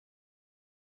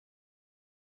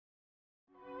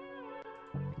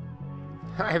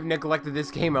I've neglected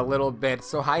this game a little bit,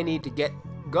 so I need to get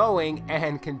going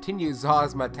and continue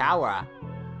Zosma Tower.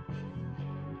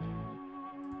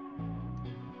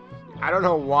 I don't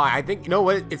know why. I think, you know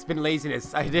what? It's been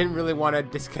laziness. I didn't really want to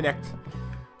disconnect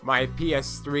my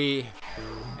PS3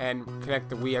 and connect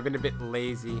the Wii. I've been a bit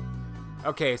lazy.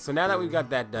 Okay, so now that we've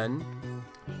got that done,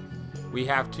 we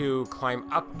have to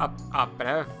climb up, up, up. And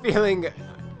I have a feeling, you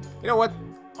know what?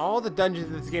 All the dungeons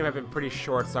in this game have been pretty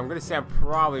short, so I'm going to say I'm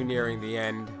probably nearing the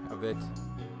end of it.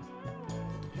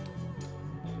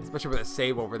 Especially with a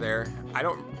save over there. I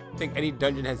don't think any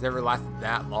dungeon has ever lasted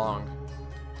that long.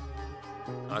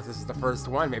 Unless this is the first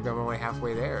one, maybe I'm only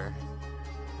halfway there.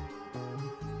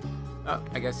 Oh,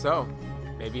 I guess so.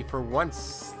 Maybe for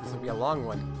once, this will be a long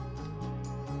one.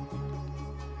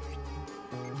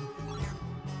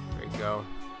 There you go.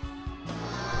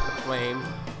 The flame.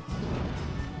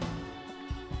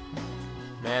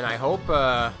 Man, I hope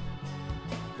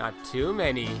not too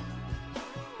many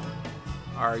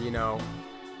are, you know,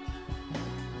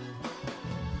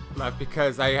 left,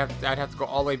 because I'd have to go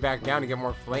all the way back down to get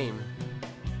more flame.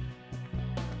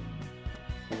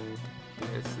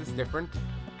 This is different.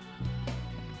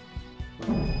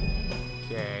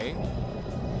 Okay.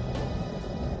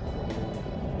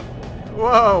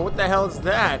 Whoa, what the hell is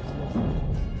that?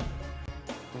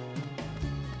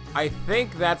 I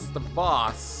think that's the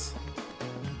boss.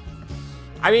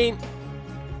 I mean,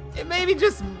 it may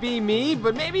just be me,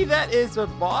 but maybe that is a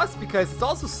boss because it's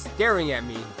also staring at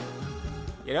me.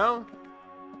 You know?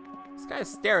 This guy's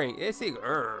staring. It's like,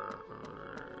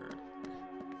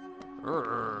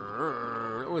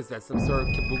 what was that? Some sort of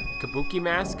kabuki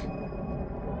mask?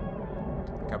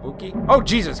 Kabuki? Oh,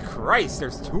 Jesus Christ!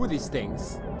 There's two of these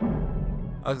things.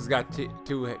 Oh, this has got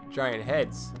two giant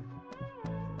heads.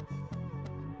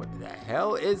 What the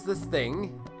hell is this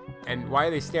thing? And why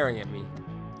are they staring at me?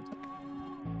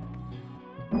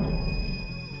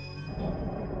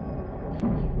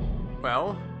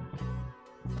 Well.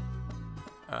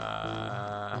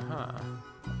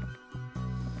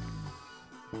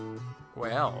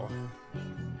 Well.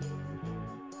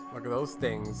 Look at those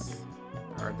things.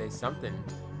 Aren't they something?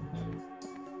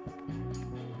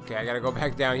 Okay, I gotta go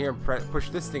back down here and push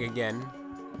this thing again.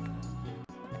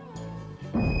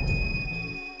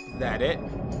 Is that it?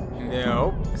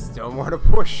 Nope. Still more to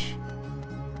push.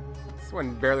 This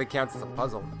one barely counts as a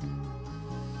puzzle.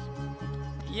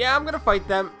 Yeah, I'm gonna fight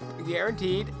them.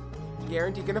 Guaranteed.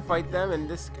 Guaranteed gonna fight them, and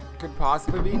this could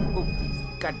possibly be... Ooh,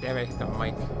 God damn it, I hit the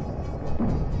mic.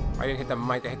 I didn't hit the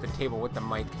mic, I hit the table with the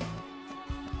mic.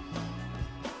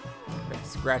 I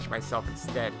scratch myself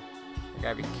instead. I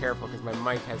gotta be careful because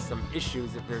my mic has some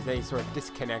issues if there's any sort of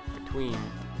disconnect between.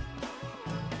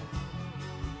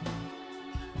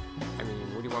 I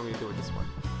mean, what do you want me to do with this one?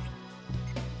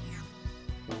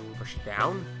 Push it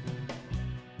down?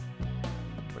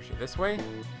 Push it this way?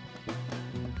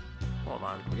 Hold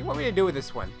on. What do you want me to do with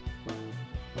this one?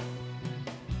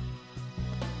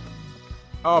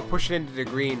 Oh, push it into the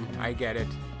green. I get it.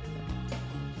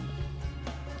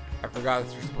 I forgot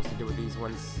what you're supposed to do with these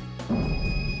ones.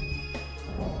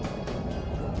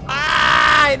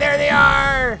 Ah! There they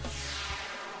are!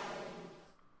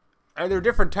 And they're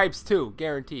different types too,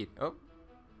 guaranteed. Oh,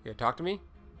 you gonna talk to me?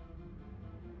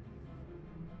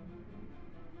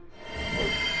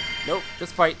 Nope,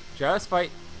 just fight. Just fight.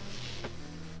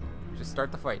 Just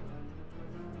start the fight.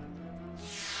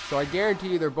 So I guarantee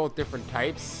you they're both different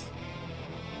types.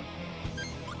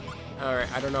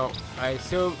 Alright, I don't know. I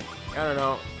assume... I don't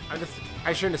know.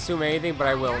 I shouldn't assume anything, but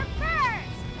I will.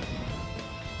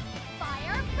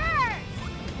 Fire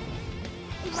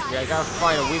first. Yeah, I gotta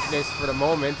find a weakness for the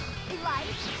moment.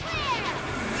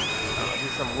 Do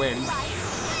some wind.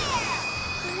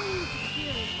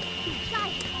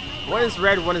 One is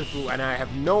red, one is blue, and I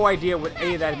have no idea what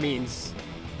any of that means.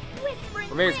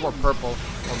 Or maybe it's more purple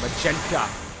or magenta.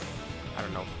 I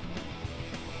don't know.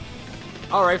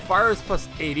 Alright, fire is plus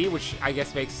 80, which I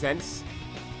guess makes sense.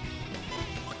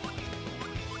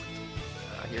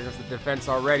 Here goes the defense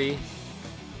already.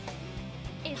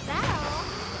 Is that all?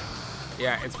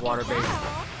 Yeah, it's water based.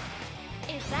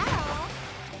 Is that all?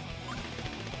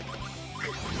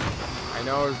 I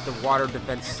know the water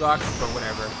defense sucks, but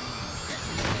whatever.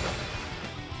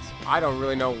 So I don't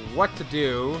really know what to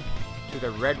do to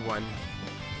the red one.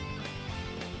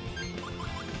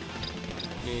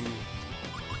 I mean...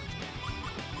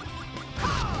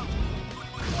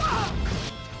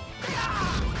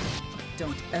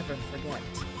 Don't ever forget.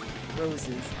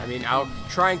 Roses. I mean, I'll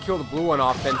try and kill the blue one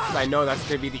off then, since I know that's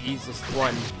going to be the easiest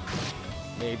one.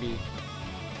 Maybe.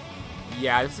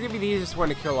 Yeah, this is going to be the easiest one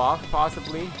to kill off,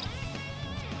 possibly.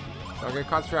 So I'm going to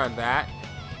concentrate on that.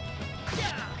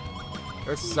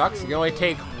 This sucks. You can only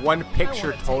take one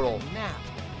picture total.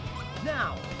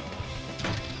 Now.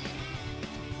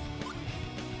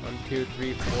 1, 2,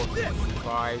 3, 4,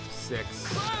 5,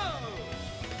 6.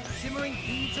 Shimmering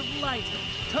beads of light,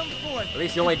 come forth. At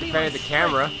least you only defended the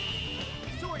camera.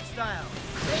 Sword style,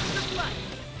 rays of light.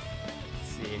 Let's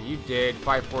see, and you did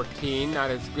 514.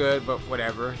 Not as good, but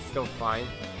whatever. Still fine.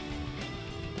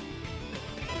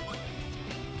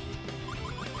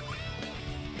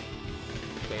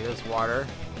 Okay, there's water.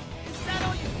 Is that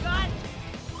all you got?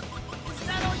 Is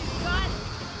that all you got?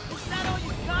 Is that all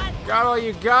you got? Got all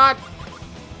you got?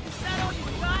 Is that all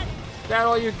you got? Is that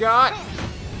all you got?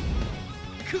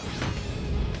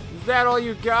 Is that all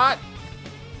you got?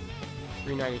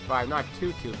 395, not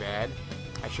too bad.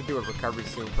 I should do a recovery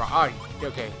soon. Oh,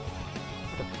 okay.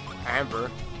 Amber.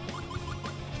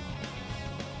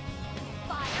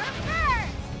 Fire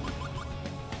burst!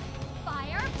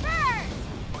 Fire burst!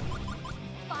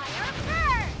 Fire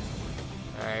burst!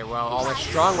 Alright, well, all the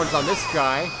strong ones on this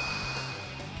guy.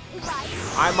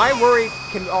 Light, My worry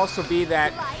can also be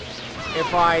that light,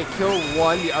 if I kill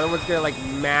one, the other one's gonna like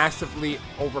massively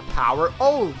overpower.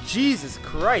 Oh, Jesus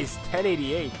Christ,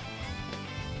 1088.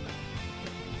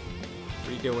 What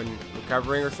are you doing?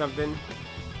 Recovering or something?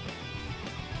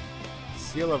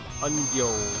 Seal of Undio.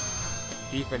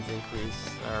 Defense increase.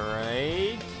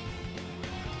 Alright.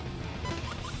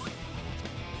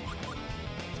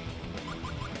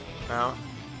 Well.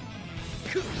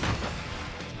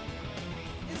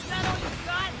 Is that all you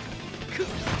got?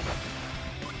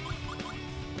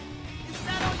 Is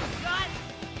that all you got?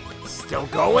 Still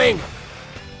going!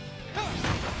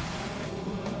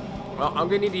 Well, I'm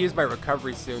gonna need to use my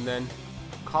recovery soon then.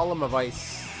 Column of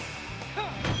ice.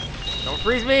 Don't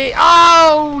freeze me!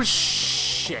 Oh,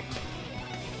 shit!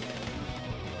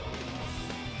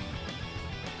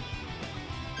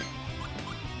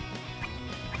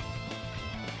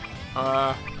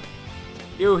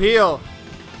 You heal!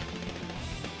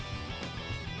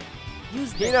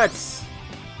 Use this. Peanuts!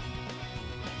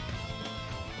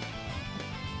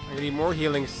 I'm gonna need more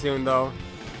healing soon, though.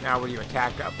 Now, will you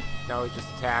attack up? No, just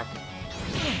attack.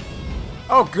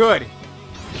 Oh, good!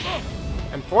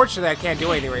 Unfortunately, I can't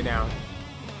do anything right now.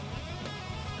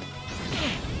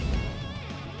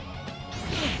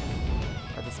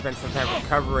 I have to spend some time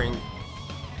recovering.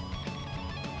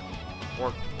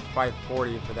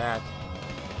 540 for that.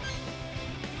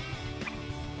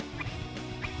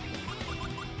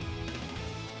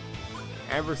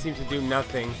 Amber seems to do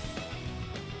nothing.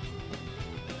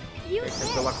 use Makes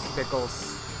this. Deluxe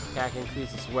Pickles attack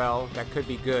increase as well. That could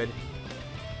be good.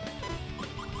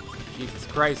 Jesus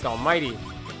Christ almighty.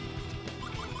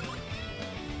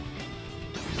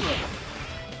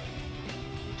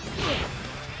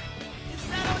 Is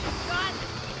that all you got?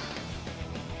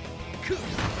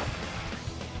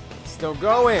 Still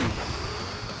going.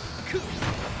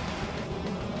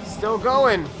 Still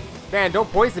going. Man,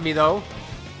 don't poison me though.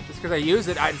 Just because I use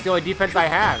it, it's the only defense I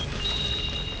have.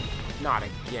 Not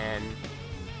again.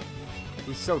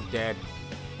 He's so dead.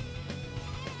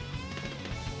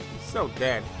 He's so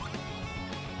dead.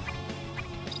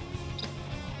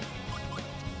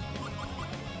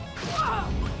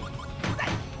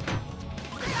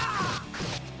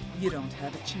 You don't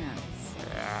have a chance.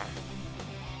 Yeah.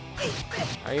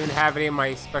 I don't even have any of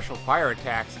my special fire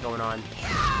attacks going on.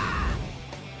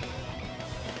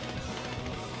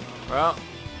 Well,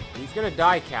 he's gonna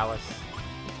die, Callus.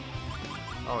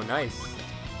 Oh, nice.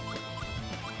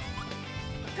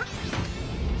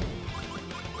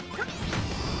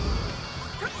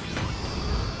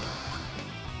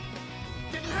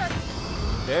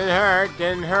 Didn't hurt,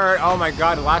 didn't hurt. Oh my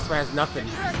god, the last one has nothing.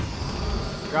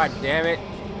 God damn it.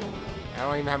 I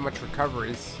don't even have much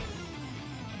recoveries.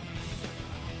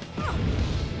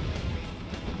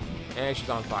 And she's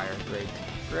on fire. Great.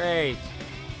 Great.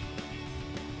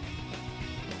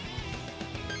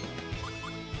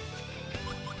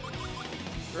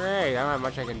 Great. I don't have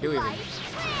much I can do even. Light,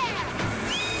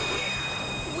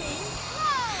 wind,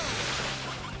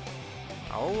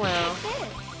 Oh well. blow.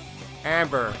 This.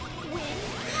 Amber. Wind,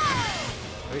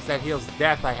 At least that heals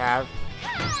death I have.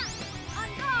 blow. On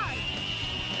guard.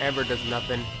 Amber does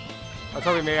nothing. I was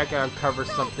hoping maybe I can uncover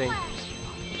something.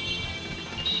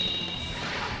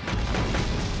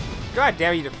 God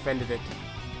damn it, you defended it.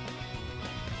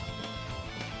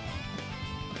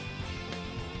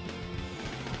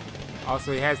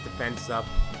 Also, he has defense up.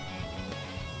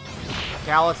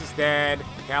 Callus is dead.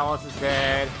 Callus is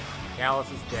dead. Callus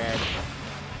is dead.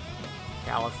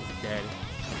 Callus is dead.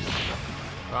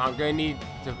 Well, I'm gonna need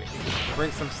to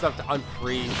bring some stuff to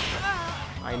unfreeze.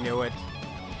 I knew it.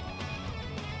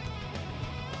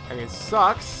 I mean, it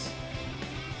sucks.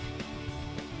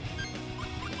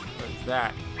 What's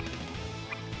that?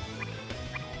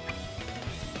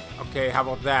 Okay, how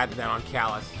about that then on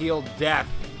Callus? Heal death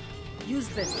Use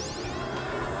this.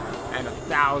 and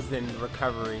 1,000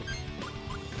 recovery.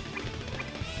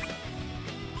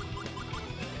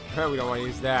 We don't want to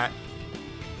use that.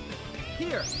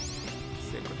 Here.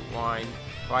 Sacred wine,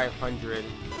 500.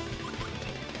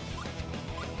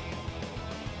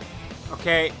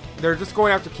 Okay, they're just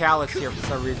going after Callus here for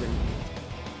some reason.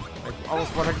 Like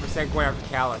almost 100% going after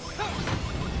Callus.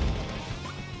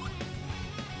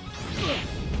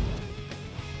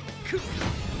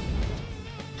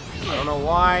 I don't know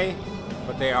why,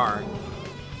 but they are.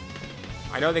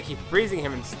 I know they keep freezing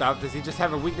him and stuff. Does he just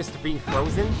have a weakness to being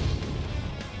frozen?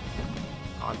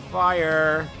 On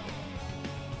fire.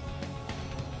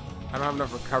 I don't have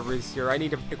enough recoveries here. I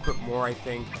need to equip more, I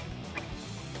think.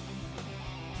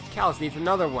 Callus needs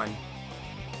another one.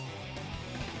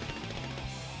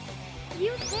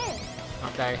 Use this.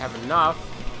 Not that I have enough.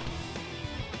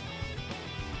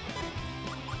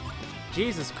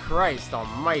 Jesus Christ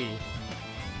almighty.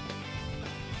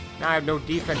 Now I have no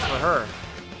defense for her.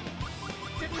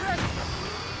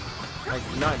 Like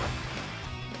none.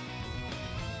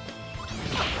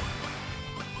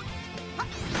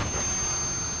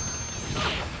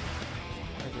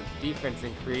 There's a defense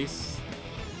increase.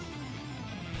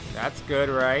 That's good,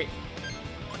 right?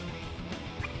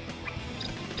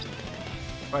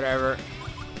 Whatever.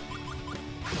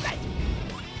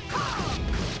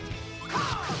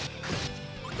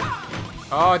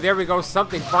 Oh, there we go.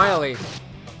 Something finally.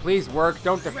 Please work.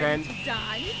 Don't defend. Ready to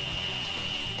die?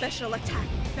 Special attack.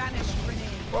 Vanish grenade.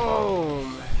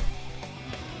 Boom.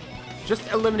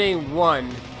 Just eliminating one.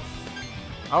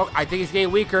 Oh, I think he's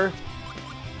getting weaker.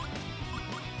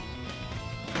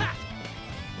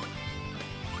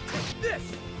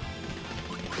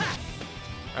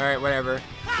 Alright, whatever.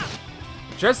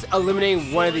 Just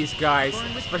eliminating one of these guys,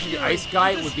 especially the ice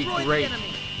guy, would be great.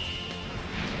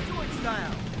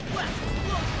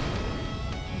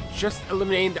 Just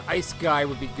eliminating the ice guy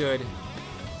would be good.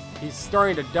 He's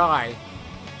starting to die.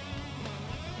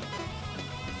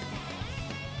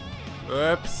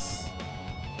 Oops.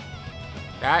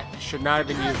 That should not have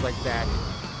been used like that.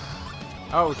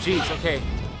 Oh, jeez, okay.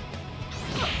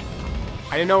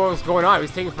 I didn't know what was going on. It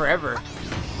was taking forever.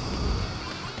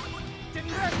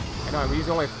 I know, I'm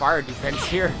using only fire defense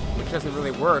here, which doesn't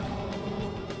really work.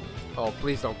 Oh,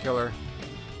 please don't kill her.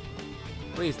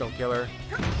 Please don't kill her.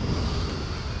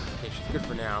 Okay, she's good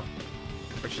for now.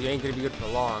 But she ain't gonna be good for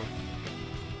long.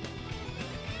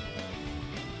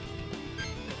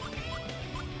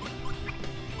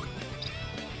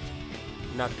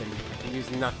 Nothing. I can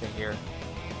use nothing here.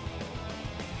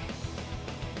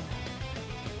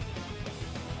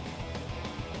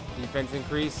 Defense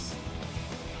increase.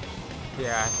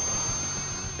 Yeah.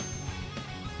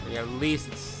 At least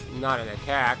it's not an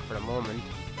attack for the moment.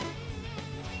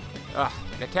 Ugh,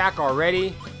 an attack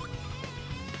already?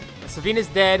 Savina's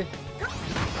dead.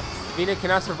 Savina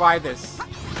cannot survive this.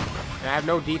 And I have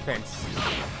no defense.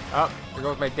 Oh, there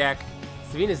goes my deck.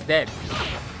 Savina's dead.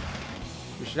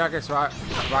 She's not gonna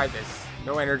survive this.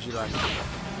 No energy left.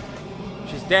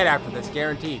 She's dead after this,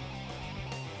 guaranteed.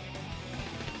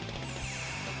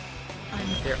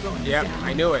 Here. Yep,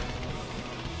 I knew it.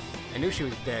 I knew she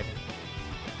was dead.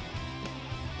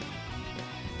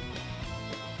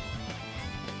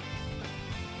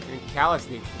 And Callus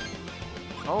needs it.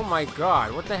 Oh my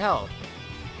god, what the hell?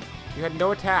 You had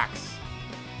no attacks.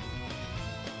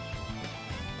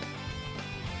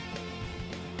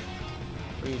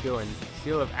 What are you doing?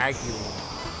 Seal of Ague.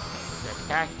 An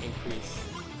attack increase.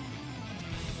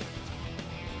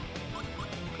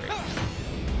 Great.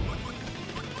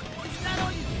 Is that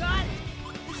all you got?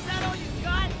 Is that all you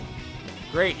got?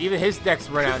 Great, even his deck's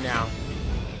run out now.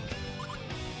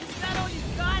 Is that all you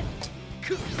got?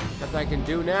 Nothing I can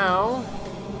do now.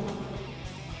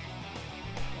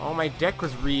 Oh, my deck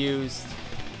was reused.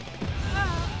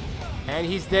 And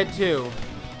he's dead too.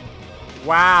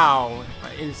 Wow.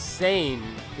 Insane.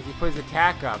 Because he put his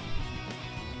attack up.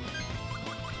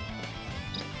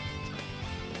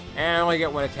 And I only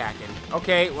get one attack in.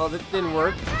 Okay, well that didn't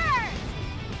work.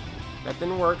 That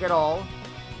didn't work at all.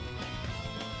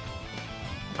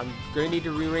 I'm gonna need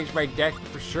to rearrange my deck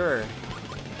for sure.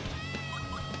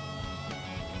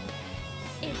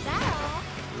 Is that all?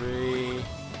 3,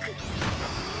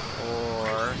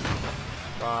 4,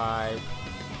 5,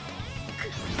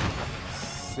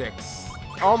 6.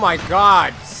 Oh my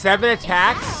god! 7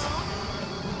 attacks?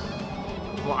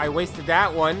 Well, I wasted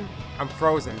that one. I'm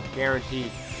frozen,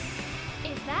 guaranteed.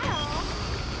 Is that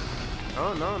all?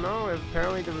 Oh, no, no.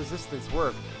 Apparently the resistance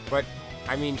worked. But,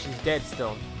 I mean, she's dead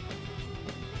still.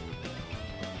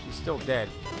 She's still dead.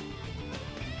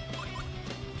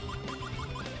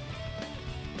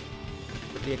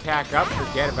 Put the attack up,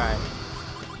 forget about it.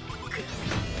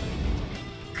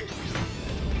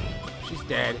 She's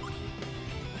dead.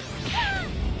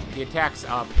 The attack's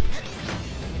up.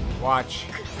 Watch.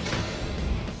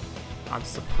 I'm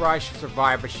surprised she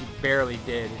survived, but she barely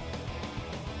did.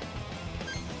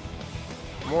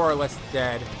 More or less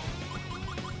dead.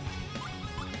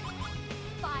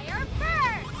 Fire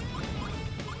first!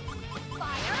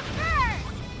 Fire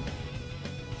first!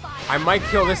 Fire I might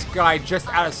kill this guy just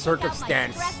out of I'll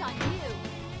circumstance. press on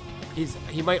you.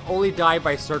 He might only die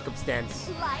by circumstance.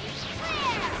 Light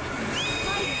flare!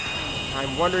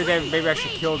 I'm wondering then maybe I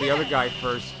should kill the other guy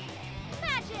first.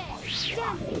 Magic!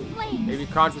 Dancing flames! Maybe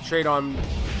concentrate on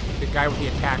the guy with the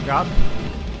attack up.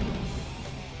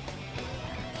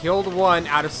 Killed one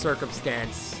out of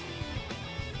circumstance.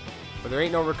 But there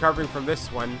ain't no recovering from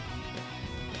this one.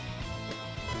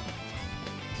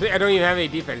 See, I don't even have any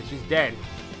defense. She's dead.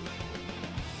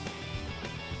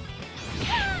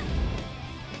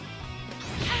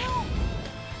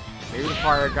 Maybe the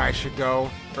fire guy should go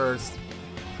first.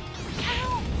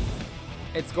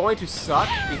 It's going to suck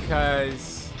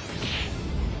because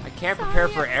I can't prepare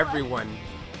for everyone.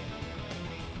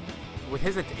 With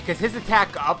because his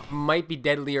attack up might be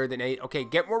deadlier than 8. Okay,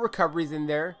 get more recoveries in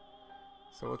there.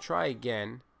 So we'll try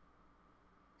again.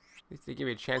 At least they give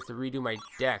me a chance to redo my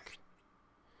deck.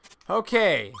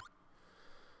 Okay.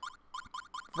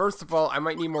 First of all, I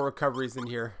might need more recoveries in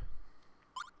here.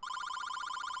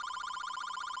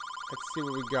 Let's see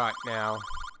what we got now.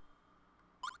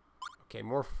 Okay,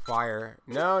 more fire.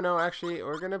 No, actually,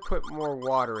 we're gonna put more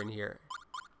water in here.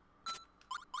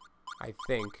 I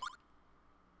think.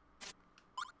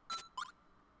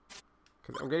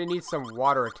 Because I'm gonna need some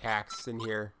water attacks in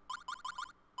here.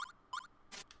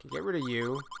 Okay, get rid of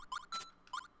you.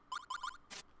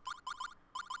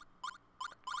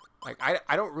 Like,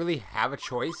 I don't really have a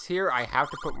choice here. I have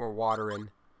to put more water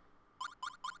in.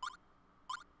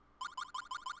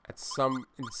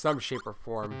 In some shape or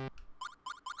form.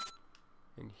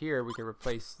 And here we can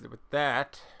replace it with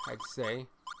that, I'd say.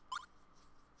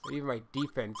 So even my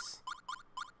defense.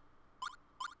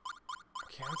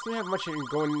 Okay, I don't seem to have much in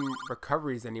going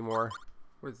recoveries anymore.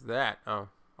 What is that? Oh,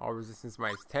 all resistance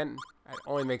minus 10. That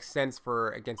only makes sense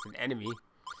for against an enemy.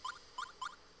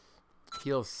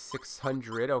 Heal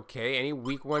 600. Okay, any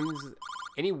weak ones?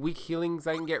 Any weak healings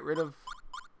I can get rid of?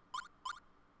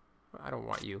 I don't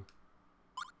want you.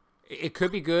 It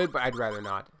could be good, but I'd rather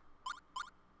not.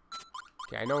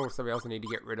 Okay, I know somebody else I need to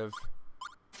get rid of.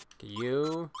 Okay,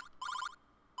 you.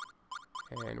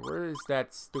 And where is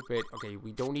that stupid... Okay,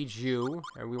 we don't need you.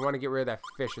 And we want to get rid of that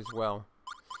fish as well.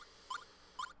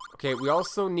 Okay, we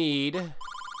also need,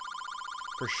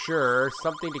 for sure,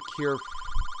 something to cure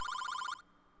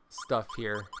stuff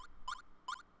here.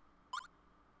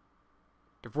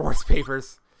 Divorce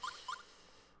papers.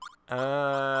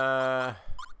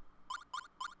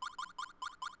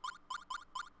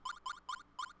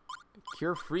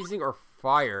 Cure freezing or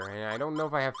fire? And I don't know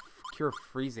if I have cure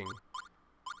freezing.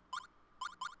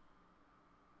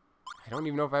 I don't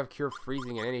even know if I have cure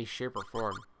freezing in any shape or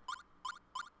form.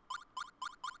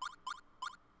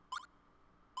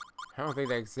 I don't think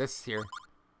that exists here.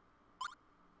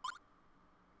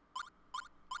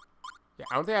 Yeah,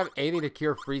 I don't think I have anything to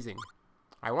cure freezing.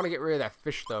 I want to get rid of that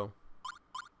fish though.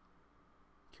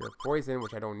 Cure poison,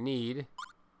 which I don't need.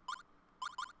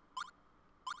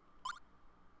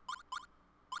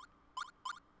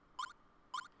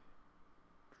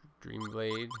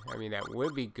 Dreamblade. I mean, that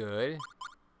would be good.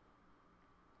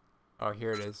 Oh, here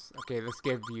it is. Okay, let's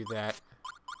give you that.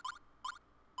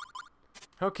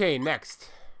 Okay,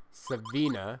 next.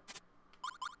 Savina.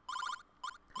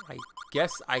 I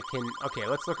guess I can... Okay,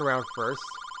 let's look around first.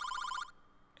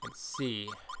 And see.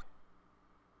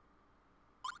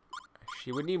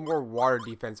 She would need more water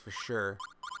defense for sure.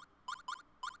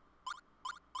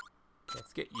 Okay,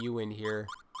 let's get you in here.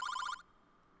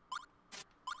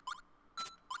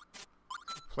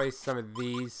 Place some of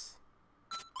these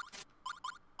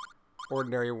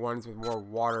ordinary ones with more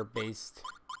water-based.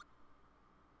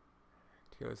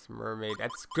 Tearless Mermaid.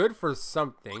 That's good for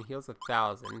something. Heals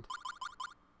 1,000.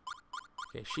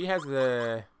 Okay, she has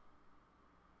the...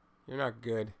 You're not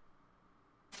good.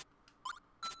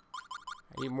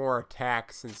 I need more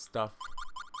attacks and stuff.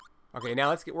 Okay, now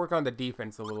let's work on the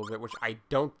defense a little bit, which I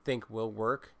don't think will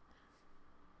work.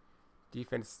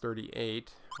 Defense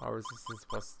 38. All resistance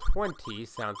plus 20.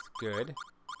 Sounds good.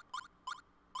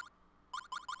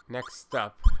 Next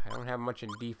up. I don't have much in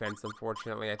defense,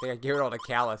 unfortunately. I think I gave it all to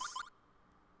Callus.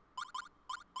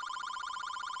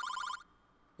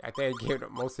 I think I gave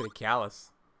it mostly to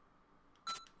Callus.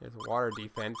 There's water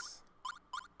defense.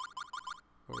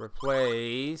 We'll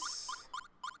replace...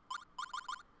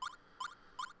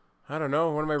 I don't know,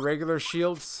 one of my regular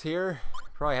shields here.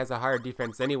 Probably has a higher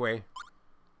defense anyway.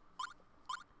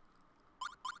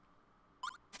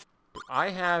 Do I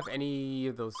have any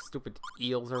of those stupid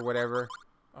eels or whatever?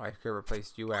 Oh, I could have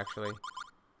replaced you actually.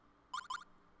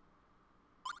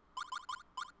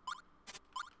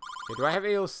 Okay, do I have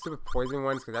any of those stupid poison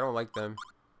ones? Because I don't like them.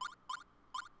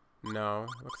 No,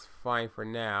 looks fine for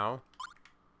now.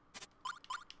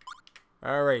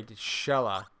 Alright,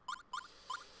 Shella.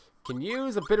 Can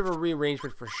use a bit of a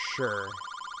rearrangement for sure.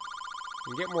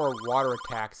 Can get more water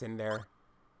attacks in there.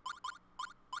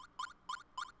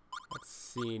 Let's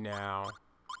see now.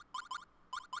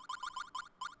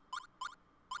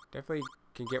 Definitely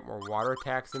can get more water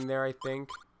attacks in there, I think.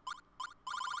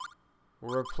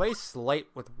 We'll replace light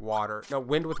with water. No,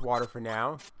 wind with water for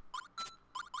now.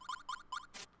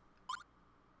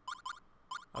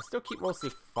 I'll still keep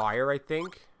mostly fire, I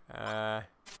think.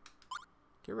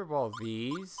 Get rid of all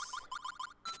these.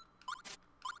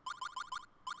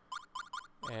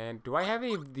 And do I have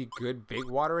any of the good big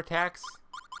water attacks?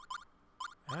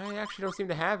 I actually don't seem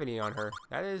to have any on her.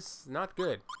 That is not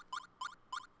good.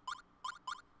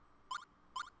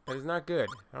 That is not good.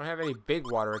 I don't have any big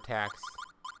water attacks.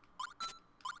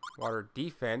 Water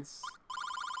defense.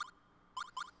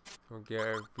 We'll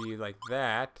give you like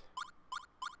that.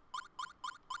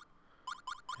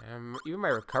 Even my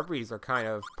recoveries are kind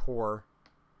of poor.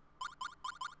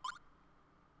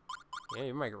 Yeah,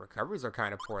 even my recoveries are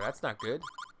kind of poor. That's not good.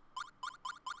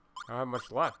 I don't have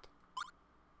much left.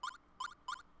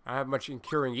 I don't have much in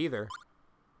curing either.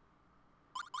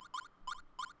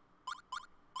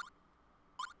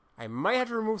 I might have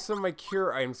to remove some of my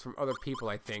cure items from other people,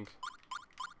 I think.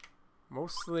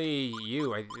 Mostly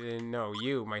you. I didn't know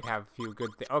you might have a few good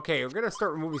things. Okay, we're going to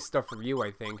start removing stuff from you,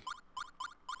 I think.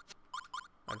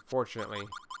 Unfortunately.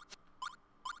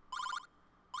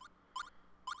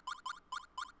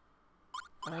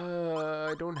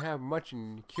 I don't have much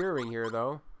in curing here,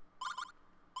 though.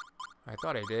 I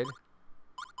thought I did.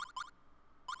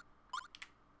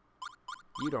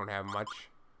 You don't have much.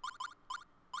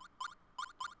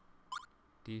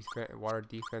 Water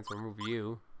defense, remove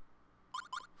you.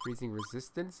 Freezing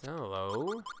resistance,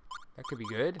 hello. That could be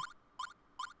good.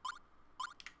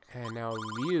 And now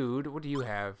Lewd, what do you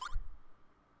have?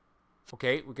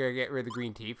 Okay, we gotta get rid of the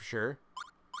green tea for sure.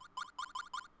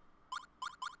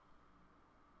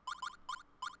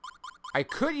 I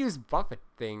could use buffet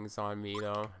things on me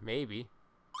though, maybe.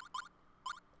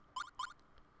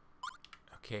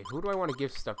 Okay, who do I want to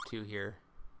give stuff to here?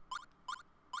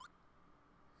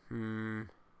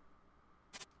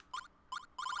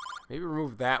 Maybe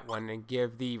remove that one and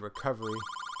give the recovery.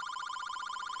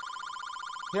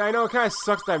 Yeah, I know it kind of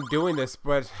sucks that I'm doing this,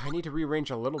 but I need to rearrange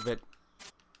a little bit.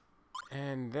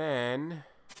 And then...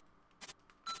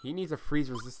 he needs a freeze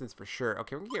resistance for sure.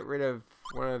 Okay, we can get rid of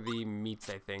one of the meats,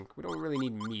 I think. We don't really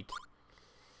need meat.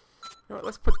 You know what,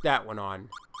 let's put that one on.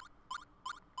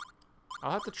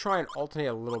 I'll have to try and alternate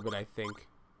a little bit, I think.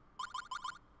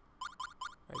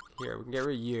 Like here, we can get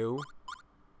rid of you.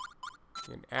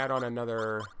 We can add on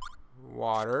another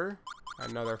water,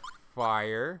 another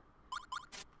fire.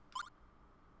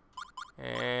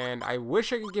 And I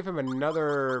wish I could give him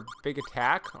another big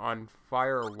attack on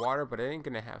fire or water, but I ain't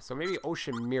gonna have. So maybe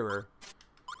Ocean Mirror.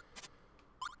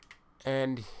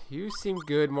 And you seem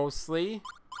good mostly.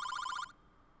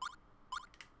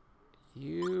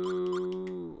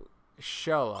 You...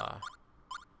 Shella.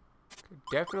 Could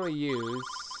definitely use...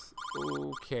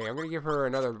 Okay, I'm gonna give her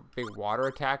another big water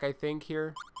attack, I think,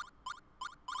 here.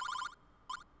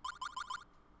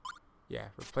 Yeah,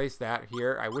 replace that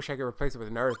here. I wish I could replace it with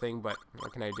another thing, but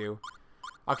what can I do?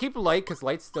 I'll keep light, because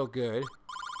light's still good.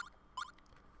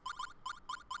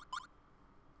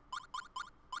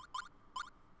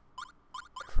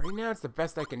 For right now, it's the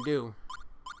best I can do.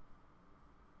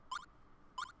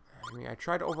 I mean, I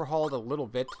tried to overhaul it a little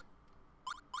bit.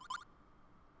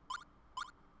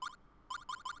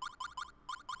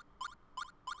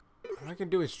 All I can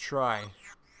do is try.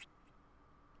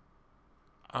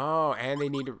 Oh, and they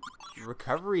need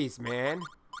recoveries, man.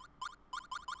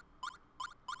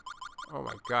 Oh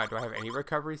my god, do I have any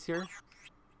recoveries here?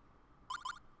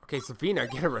 Okay, Savina,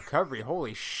 get a recovery.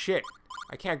 Holy shit.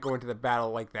 I can't go into the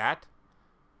battle like that.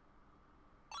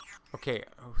 Okay,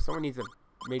 oh, someone needs a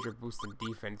major boost in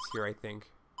defense here, I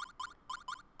think.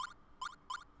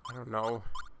 I don't know.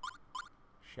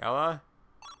 Shella?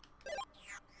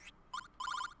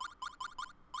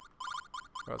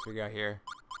 What else we got here?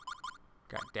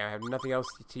 God damn, I have nothing else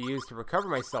to use to recover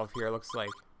myself here, it looks like.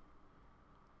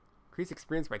 Increase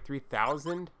experience by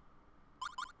 3,000?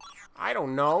 I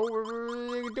don't know.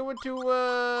 We're do it to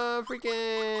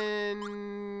freaking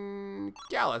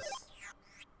Gallus.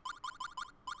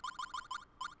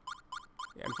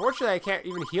 Yeah, unfortunately, I can't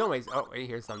even heal my. Oh, wait,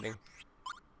 here's something.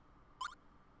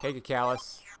 Take it,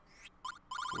 Callus.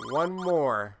 One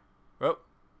more. Oh,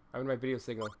 I'm in my video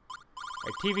signal.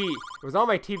 My TV. It was on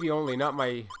my TV only, not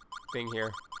my thing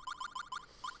here.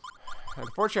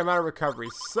 Unfortunately, I'm out of recovery,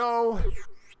 so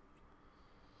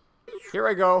here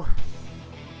I go.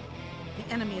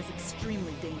 The enemy is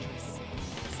extremely dangerous.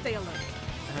 Stay alert.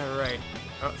 All right.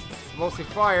 Oh, it's mostly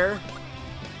fire.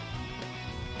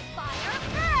 Fire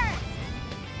first!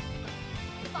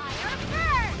 Fire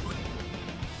first!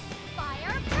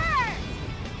 Fire first!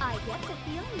 I get the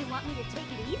feeling you want me to take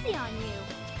it easy on you.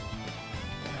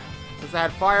 Since I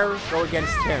had fire, go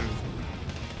against him.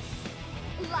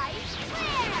 Light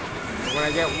flare! When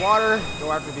I get water,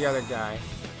 go after the other guy.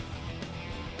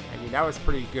 I mean, that was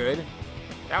pretty good.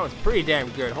 That was pretty damn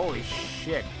good. Holy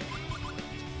shit.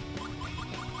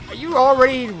 You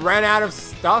already ran out of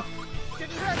stuff?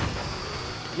 Didn't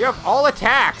hurt. You have all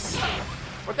attacks.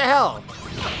 What the hell?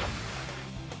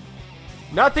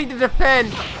 Nothing to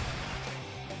defend.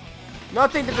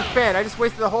 Nothing to defend. I just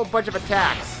wasted a whole bunch of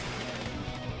attacks.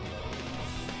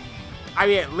 I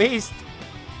mean, at least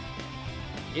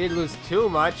you didn't lose too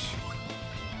much.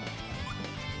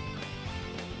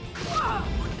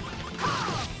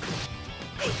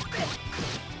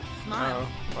 Smile. Oh,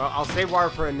 well, I'll save water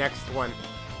for the next one.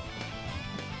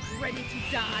 Ready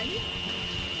to die?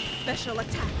 Special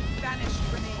attack. Vanish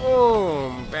grenade.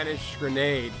 Boom! Vanish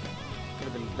grenade. Could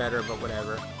have been better, but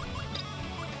whatever.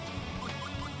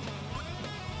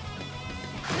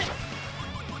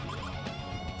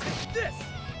 Take this.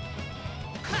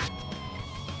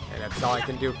 And that's all I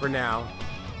can do for now.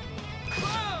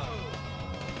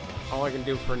 Whoa! All I can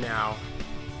do for now.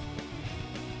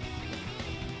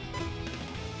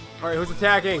 Alright, who's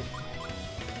attacking?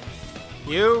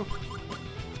 You?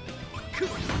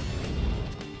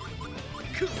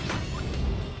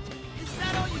 Is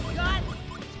that all you got?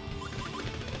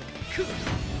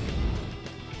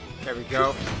 There we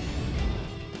go.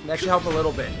 That should help a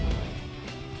little bit.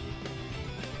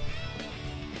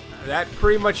 That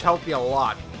pretty much helped me a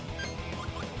lot.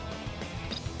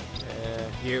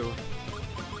 You.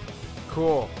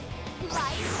 Cool. Light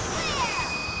flare!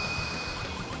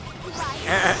 Light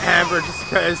Amber, just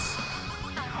because first!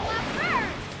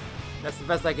 that's the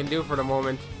best I can do for the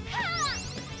moment.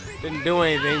 Didn't do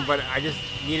anything, but I just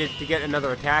needed to get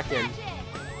another attack in. Magic!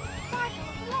 Sparkle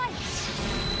of light!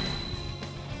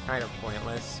 Kind of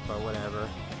pointless, but whatever.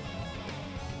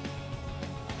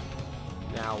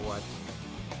 Now what?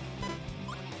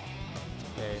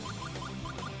 Okay.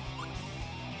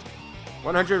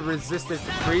 100 resistance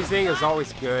to freezing is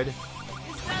always good. Is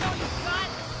that all you got?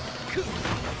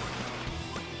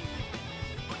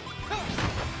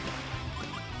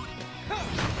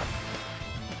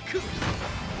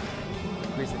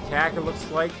 Increase attack, it looks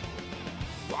like.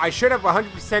 I should have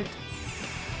 100%.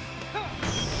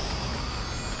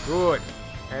 Good.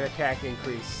 And attack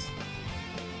increase.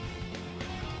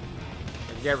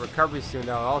 I can get recovery soon,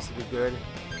 that'll also be good.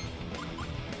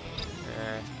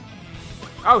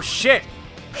 Oh shit!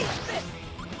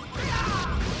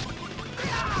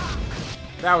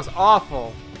 That was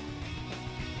awful.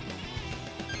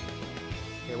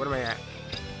 Okay, what am I at?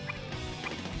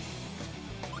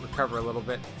 Recover a little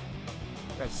bit.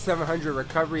 Got 700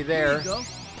 recovery there. you go.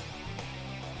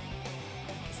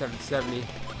 770.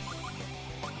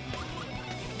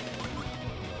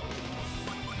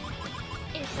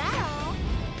 Is that all?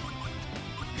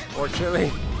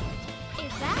 Fortunately.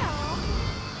 Is that all?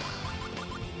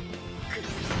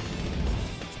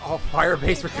 All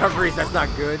fire-based recoveries, that's not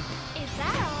good. Is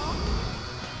that all?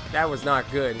 That was not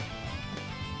good.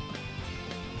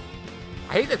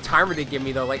 I hate the timer they give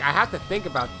me though, like I have to think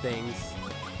about things.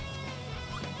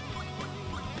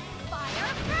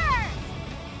 Fire first!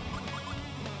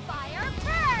 Fire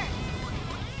first!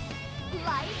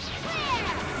 Light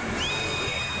flare!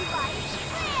 Light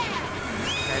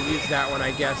flare! And use that one,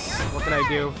 I guess. What can I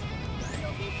do?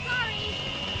 You'll be sorry!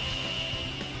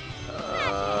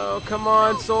 Oh, come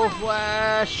on, Soul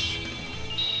Flash!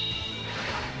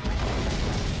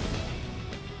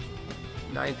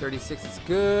 936 is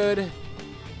good.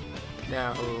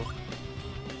 Now who?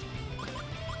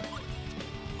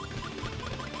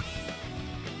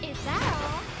 Is that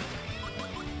all?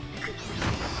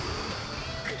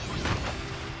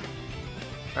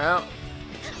 Well,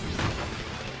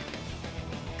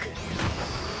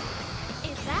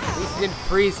 Is that at all? least it didn't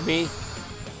freeze me.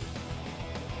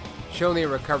 Show me a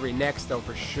recovery next, though,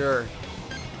 for sure.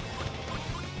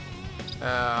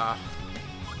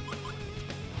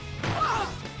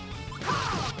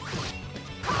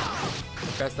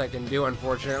 Best I can do,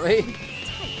 unfortunately.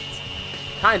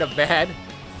 Kind of bad.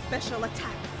 Special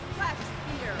attack. Flash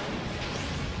spear.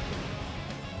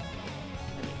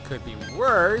 It could be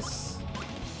worse.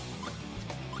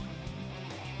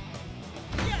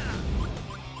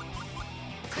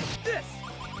 Take this.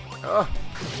 Oh,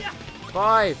 Yeah.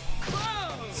 5,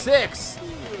 Whoa. 6.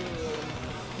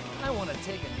 I want to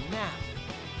take a nap.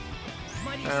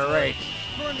 Mighty All right.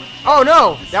 sword, burn with Oh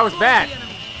no, that was destroy bad. the enemy.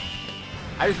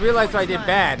 I just realized I did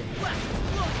bad. Flash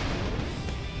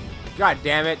explode. God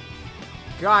damn it.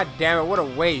 God damn it, what a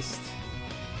waste.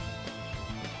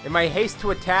 In my haste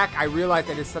to attack, I realized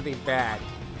I did something bad.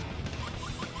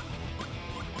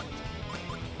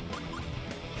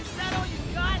 Is that all you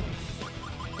got?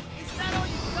 Is that all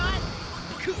you got?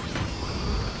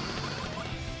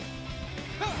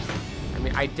 I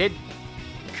mean, I did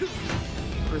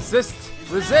resist,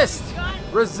 resist,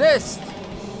 resist.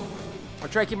 I'll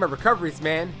try to keep my recoveries,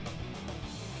 man.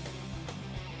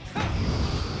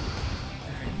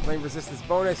 Flame resistance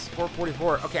bonus,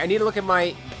 444. Okay, I need to look at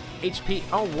my HP.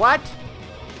 Oh, what?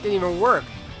 Didn't even work.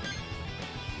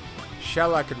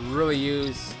 Shella could really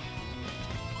use.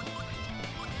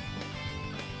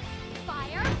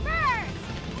 Fire burst!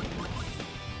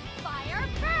 Fire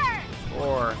burst!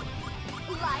 Or,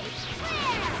 Light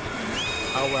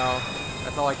flare! oh well.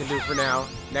 That's all I can do for now.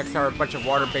 Next are a bunch of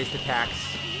water-based attacks.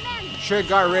 Magic! Should have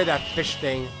got rid of that fish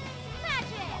thing.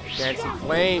 Magic! Dancing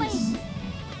flames.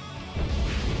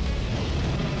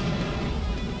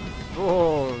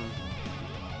 Boom.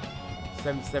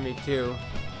 772.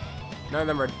 None of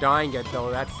them are dying yet,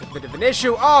 though. That's a bit of an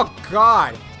issue. Oh,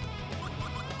 God.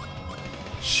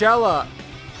 Shella.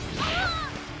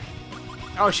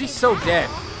 Oh, she's so dead.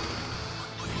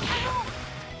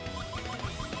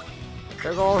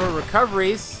 There go all her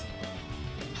recoveries.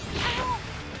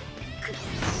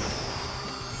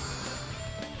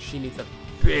 She needs a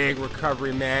big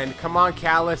recovery, man. Come on,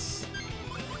 Callus.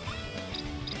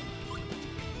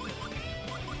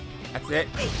 That's it.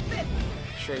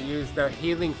 Should use the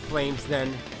healing flames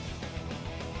then.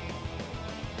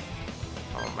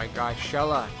 Oh my god,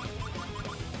 Shella.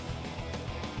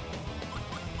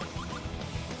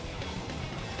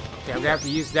 Okay, I'm gonna have to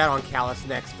use that on Callus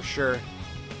next for sure.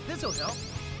 This'll help.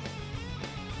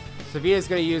 Sevilla's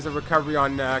gonna use a recovery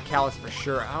on Callus for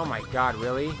sure. Oh my god,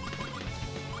 really?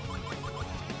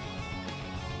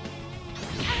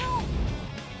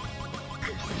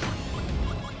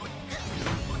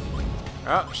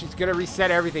 Oh, she's gonna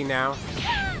reset everything now.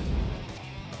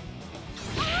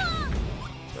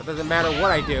 So it doesn't matter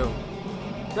what I do.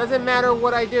 Doesn't matter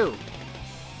what I do.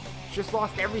 Just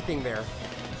lost everything there.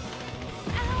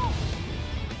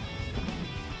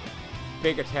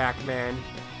 Big attack, man.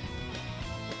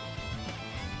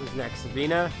 Who's next?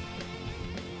 Savina?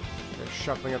 They're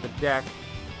shuffling up the deck.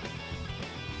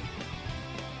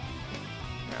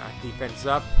 Defense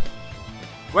up.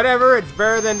 Whatever, it's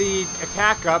better than the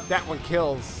attack up. That one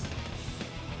kills.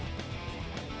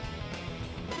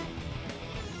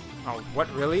 Oh, what,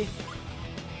 really?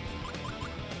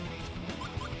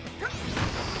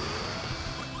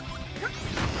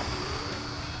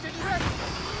 Didn't hurt.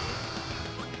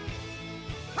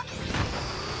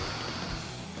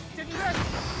 Didn't hurt.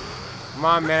 Come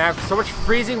on, man. I have so much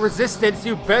freezing resistance.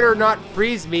 You better not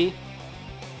freeze me.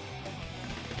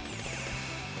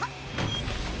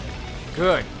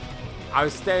 Good. I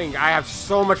was saying I have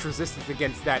so much resistance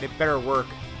against that. It better work.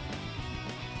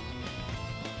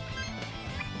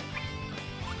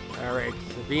 Alright,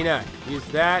 Savina, use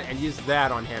that and use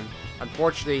that on him.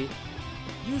 Unfortunately,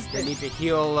 Use they need this. to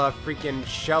heal freaking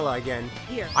Shella again.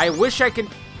 Here. I wish I could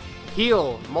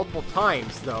heal multiple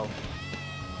times, though.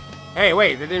 Hey,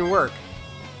 wait, that didn't work.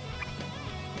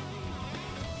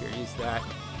 Here, use that.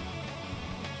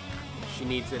 She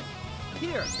needs it.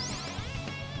 Here.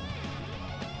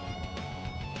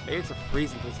 Maybe it's a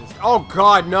freezing resistance. Oh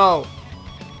god, no!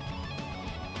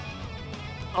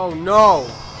 Oh no!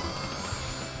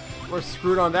 We're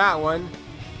screwed on that one.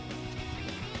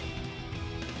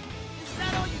 Is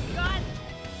that all you got?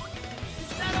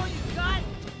 Is that all you got?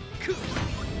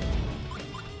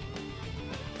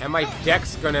 And my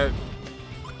deck's gonna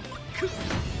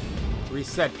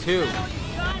reset too. Is that all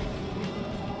you got?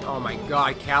 Oh my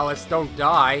god, Callus, don't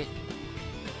die.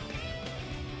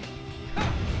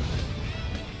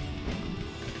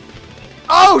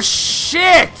 Oh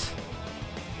shit!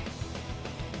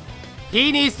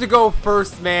 He needs to go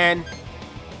first, man.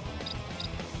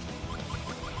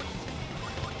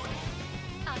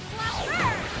 A flash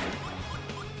burst!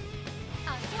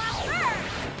 A flash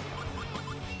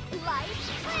burst! Light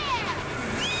flare!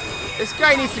 This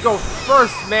guy needs to go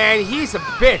first, man. He's a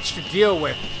bitch to deal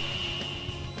with.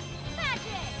 Magic!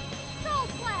 Soul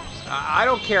Flash! I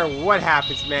don't care what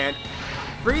happens, man.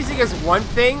 Freezing is one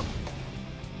thing,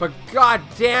 but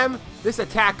goddamn, this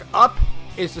attack up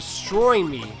is destroying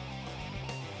me.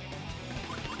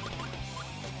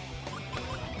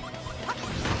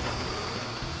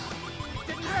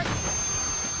 Didn't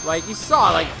hurt. Like, you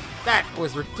saw, like, that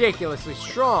was ridiculously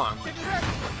strong. Didn't hurt.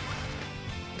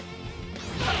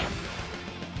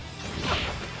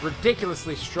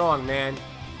 Ridiculously strong, man.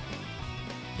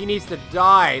 He needs to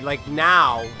die, like,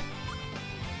 now.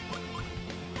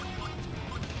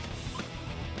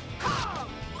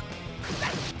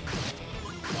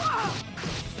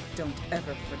 Don't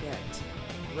ever forget.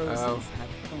 Roses have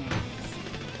thorns.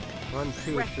 1,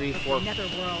 2, Breath 3, of the 4,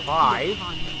 netherworld be 5.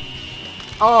 upon me.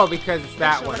 Oh, because it's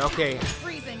that Special one. attack, Okay.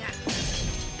 Freezing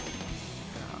axe.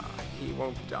 He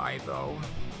won't die, though.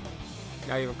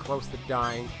 Not even close to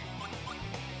dying.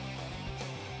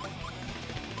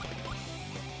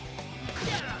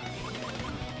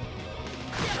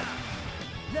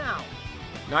 Now.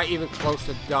 Not even close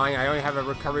to dying. I only have a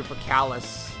recovery for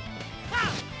Callus.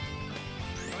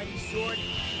 Mighty sword,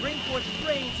 bring forth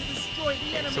rain to destroy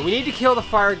the enemy. So we need to kill the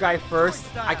fire guy first.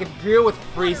 I can deal with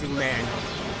freezing man.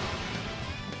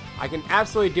 I can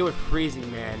absolutely deal with freezing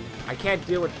man. I can't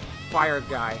deal with fire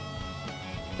guy.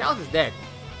 Callus is dead.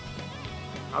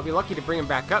 I'll be lucky to bring him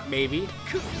back up, maybe.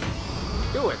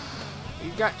 Do it.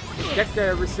 He's got his deck's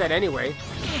gonna reset anyway.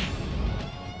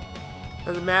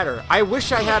 Doesn't matter. I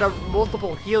wish I had a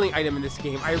multiple healing item in this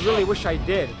game. I really wish I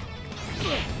did.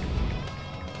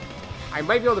 I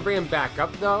might be able to bring him back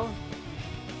up though.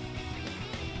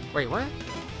 Wait, what?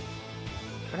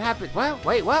 What happened? What?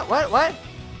 Wait, what? What?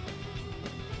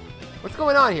 What's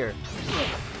going on here?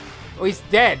 Oh, he's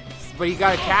dead, but he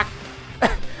got attacked.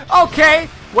 Okay,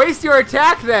 waste your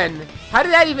attack then. How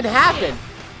did that even happen?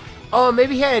 Oh,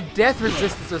 maybe he had a death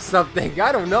resistance or something.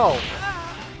 I don't know.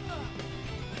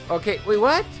 Okay, wait,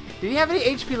 what? Did he have any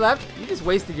HP left? You just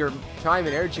wasted your time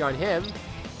and energy on him.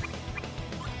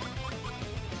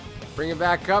 Bring him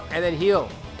back up and then heal.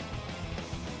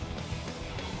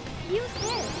 Use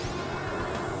this.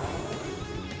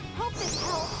 Hope this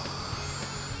helps.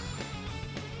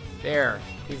 There,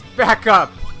 he's back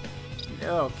up.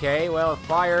 Okay, well,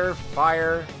 fire, 3,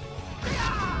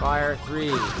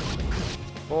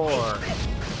 4, 5,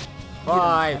 You don't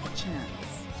have a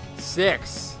chance.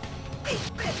 6.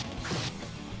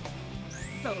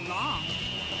 So long.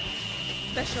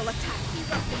 Special attack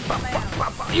erupting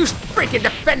flare. You freaking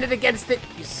defended against it,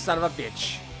 you son of a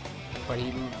bitch. But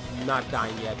he's not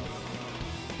dying yet.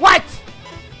 What?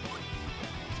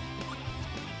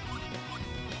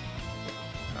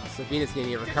 Sabina's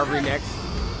getting a recovery next.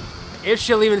 If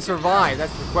she'll even survive,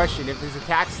 that's the question. If his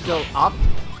attack's still up,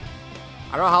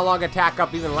 I don't know how long attack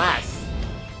up even lasts.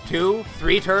 2,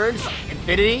 3 turns?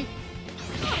 Infinity?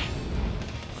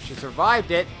 Well, she survived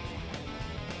it.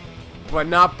 But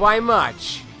not by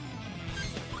much.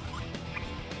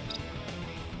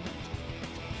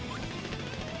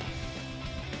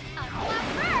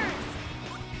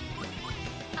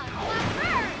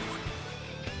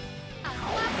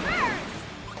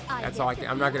 That's all I can.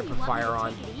 I'm not gonna put fire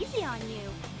on. Take it easy on you.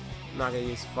 I'm not gonna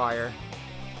use fire.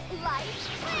 Light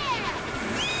flare.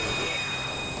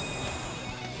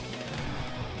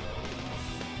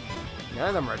 None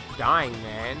of them are dying,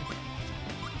 man.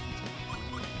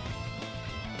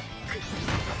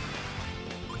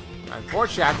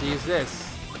 Unfortunately, I have to use this.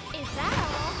 Is that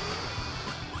all?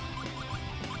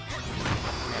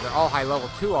 Yeah, they're all high level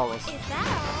 2 almost. Is that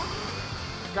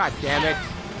all? God damn it.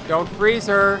 Don't freeze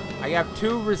her. I have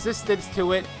 2 resistance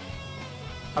to it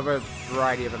of a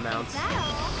variety of amounts. Is that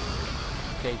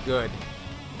all? Okay, good.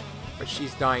 But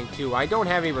she's dying too. I don't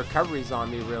have any recoveries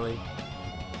on me, really.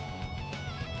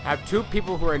 I have 2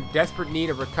 people who are in desperate need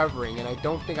of recovering, and I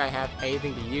don't think I have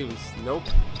anything to use. Nope.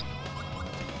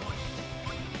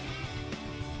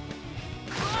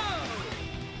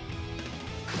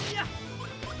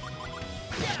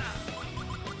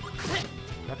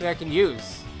 Nothing I can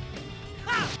use.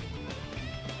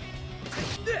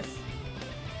 This.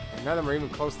 And none of them are even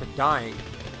close to dying.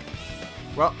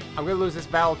 Well, I'm gonna lose this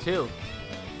battle too.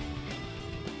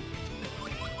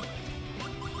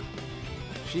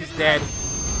 She's dead.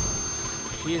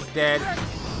 She is dead.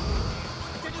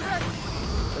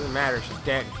 Doesn't matter, she's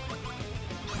dead.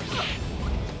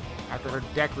 After her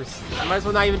deck I might as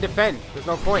well not even defend. There's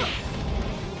no point.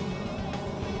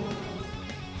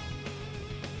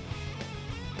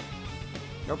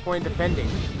 No point in defending.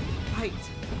 Fight.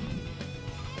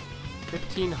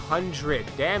 1500.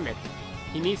 Damn it.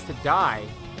 He needs to die.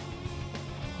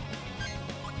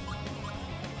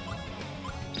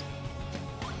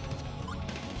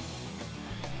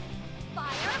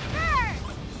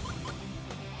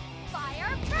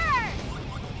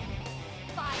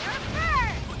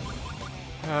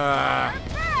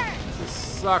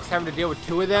 sucks having to deal with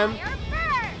two of them. Fire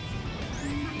burst.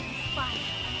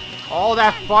 Fire. All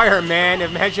that fire, man.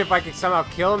 Imagine if I could somehow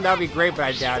kill him. That would be great, but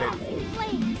I doubt it.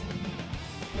 Flames.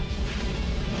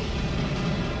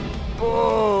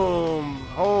 Boom!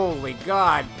 Holy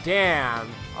god damn.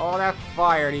 All that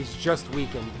fire and he's just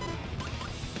weakened.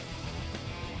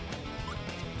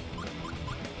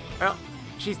 Well,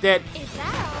 she's dead. Is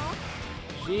that all?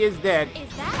 She is dead.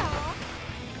 Is that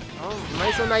all? Oh,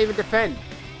 might as well not even defend.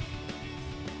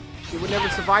 She would never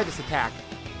survive this attack.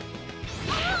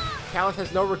 Kaitos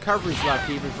has no recoveries left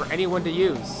even for anyone to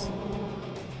use.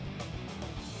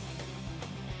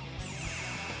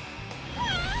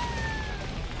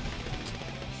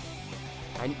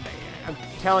 I'm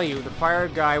telling you, the fire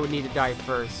guy would need to die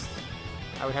first.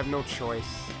 I would have no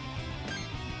choice.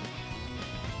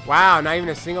 Wow, not even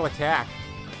a single attack.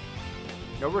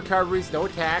 No recoveries, no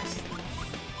attacks.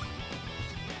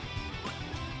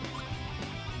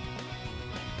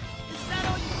 Is that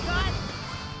all you got?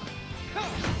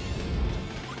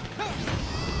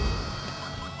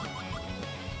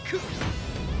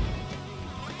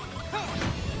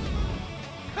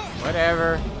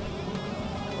 Whatever.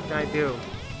 What can I do?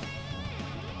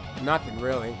 Nothing,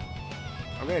 really.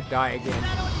 I'm gonna die Is again.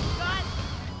 that all you got?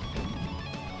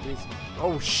 He's...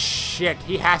 Oh, shit.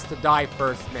 He has to die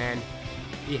first, man.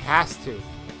 He has to.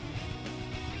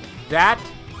 That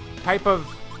type of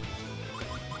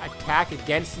attack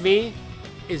against me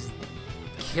is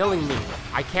killing me.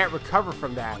 I can't recover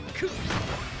from that.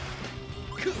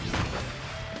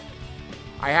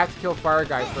 I have to kill Fire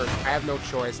Guy first. I have no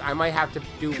choice. I might have to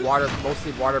do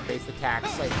mostly water-based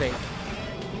attacks, I think.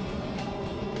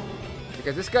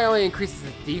 Because this guy only increases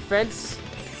his defense.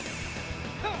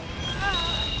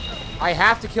 I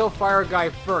have to kill Fire Guy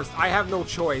first. I have no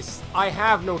choice. I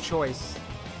have no choice.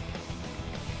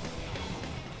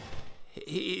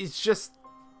 It's just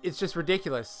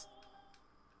ridiculous.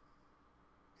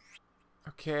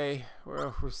 Okay,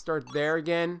 we'll start there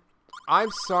again. I'm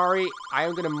sorry. I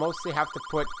am gonna mostly have to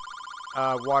put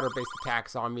water-based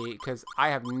attacks on me because I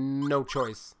have no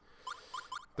choice.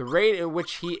 The rate at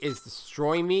which he is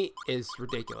destroying me is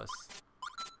ridiculous.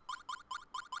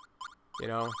 You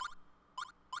know?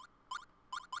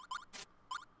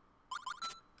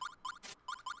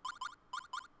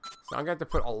 So I'm going to have to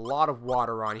put a lot of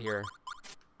water on here.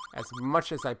 As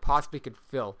much as I possibly could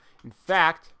fill. In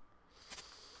fact...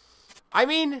 I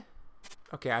mean...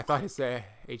 Okay, I thought his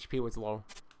HP was low.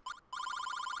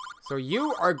 So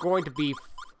you are going to be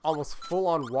almost full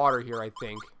on water here, I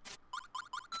think.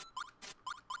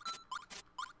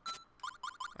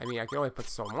 I mean, I can only put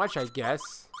so much, I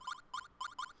guess.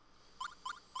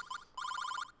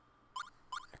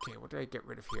 Okay, what did I get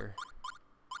rid of here?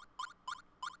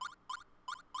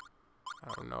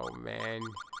 I don't know, man.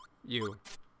 You,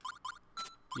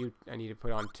 I need to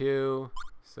put on 2.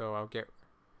 So I'll get...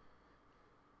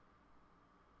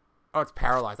 Oh, it's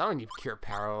paralyzed. I don't need to cure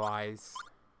paralyze.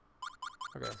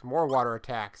 Okay, that's more water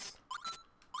attacks.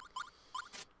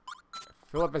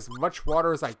 Fill up as much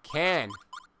water as I can.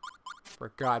 For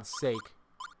God's sake.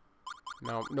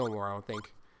 No, no more, I don't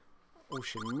think.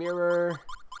 Ocean Mirror.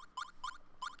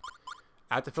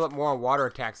 I have to fill up more on water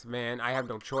attacks, man. I have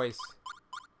no choice.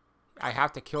 I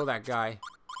have to kill that guy.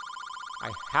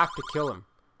 I have to kill him.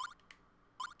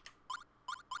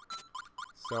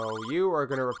 So you are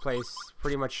going to replace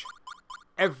pretty much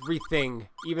everything.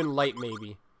 Even light,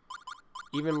 maybe.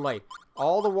 Even light.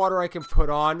 All the water I can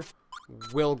put on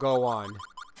will go on.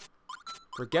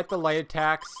 Forget the light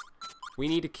attacks. We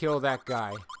need to kill that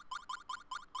guy.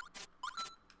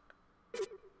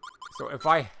 So if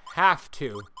I have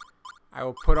to, I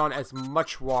will put on as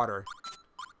much water.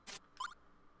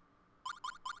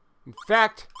 In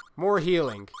fact, more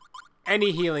healing.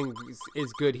 Any healing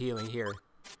is good healing here.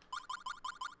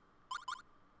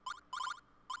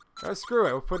 Oh, screw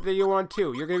it. We'll put you on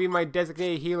 2. You're going to be my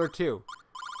designated healer too.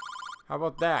 How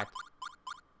about that?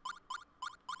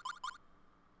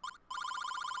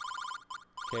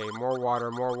 Okay, more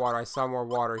water, more water. I saw more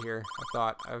water here. I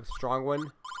thought a strong one.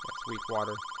 That's weak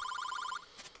water.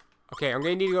 Okay, I'm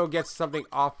gonna need to go get something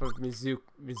off of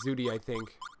Mizuti, I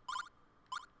think.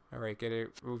 Alright, gonna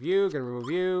remove you, gonna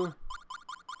remove you.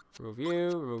 Remove you,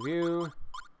 remove you.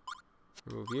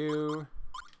 Remove you.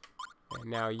 And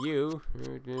now you.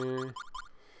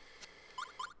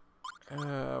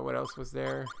 What else was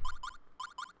there?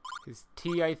 His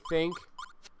T, I think.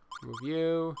 Remove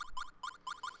you.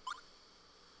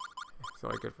 It's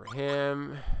only good for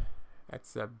him.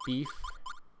 That's beef.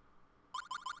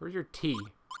 Where's your T?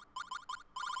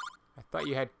 I thought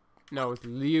you had... No, it's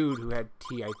Liud who had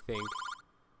T, I think.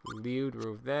 Liud,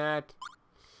 remove that.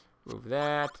 Remove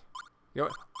that. You know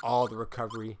what? All the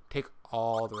recovery. Take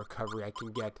all the recovery I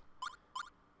can get.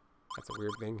 That's a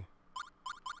weird thing.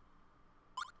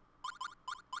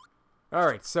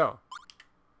 Alright, so.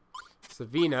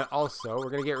 Savina, also. We're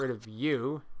going to get rid of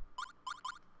you.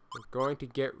 We're going to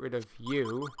get rid of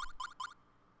you.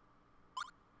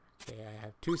 Okay, I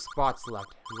have 2 spots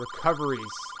left. Recoveries.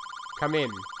 Come in.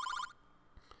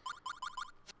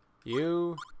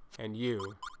 You and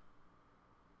you.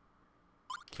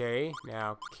 Okay,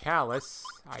 now Callus,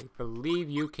 I believe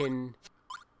you can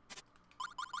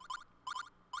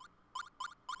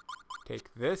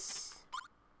take this.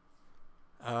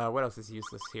 What else is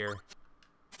useless here?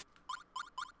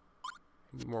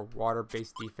 I need more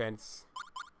water-based defense.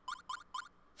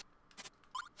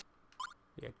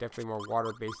 Yeah, definitely more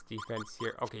water-based defense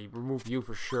here. Okay, remove you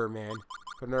for sure, man.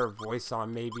 Put another voice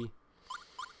on, maybe.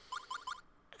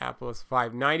 Apple is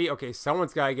 590. Okay,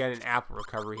 someone's got to get an apple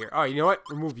recovery here. Oh, you know what?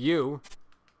 Remove you.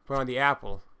 Put on the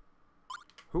apple.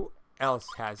 Who else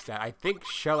has that? I think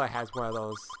Shella has one of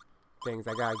those things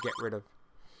I got to get rid of.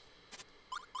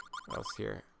 What else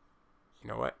here? You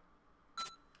know what?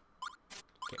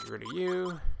 Get rid of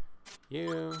you.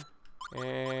 You.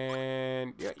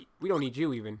 And yeah, we don't need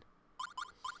you even.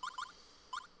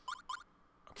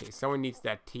 Okay, someone needs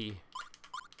that tea.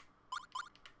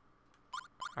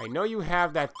 I know you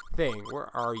have that thing. Where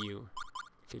are you?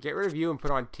 Okay, get rid of you and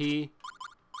put on T.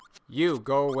 You,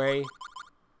 go away.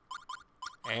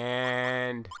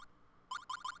 And...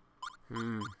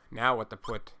 now what to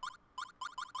put?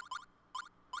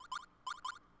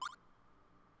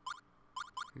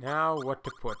 Now what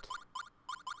to put?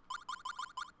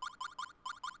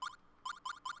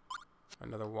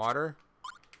 Another water.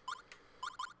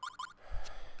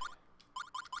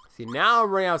 See, now I'm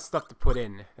running out of stuff to put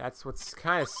in. That's what's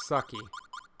kind of sucky.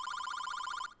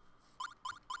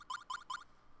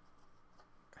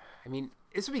 I mean,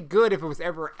 this would be good if it was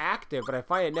ever active, but I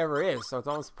find it never is, so it's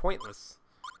almost pointless.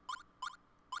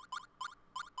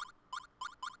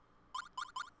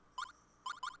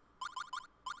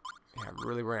 Yeah, I'm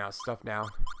really running out of stuff now.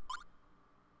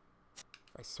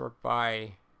 If I sort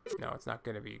by... No, it's not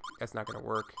going to be... That's not going to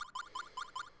work.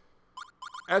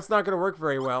 That's not going to work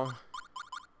very well.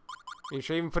 You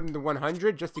should even put in the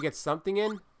 100 just to get something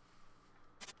in.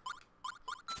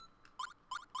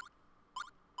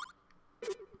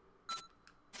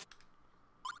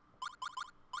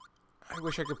 I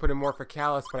wish I could put in more for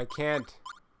Callus, but I can't.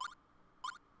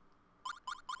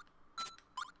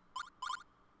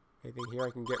 Anything here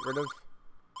I can get rid of?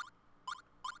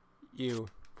 You.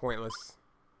 Pointless.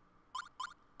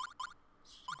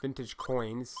 Vintage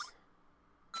coins.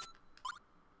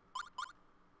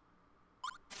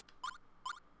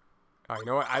 Oh, you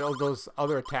know what? All those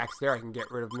other attacks there I can get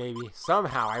rid of maybe.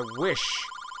 Somehow, I wish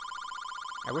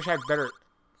I had better...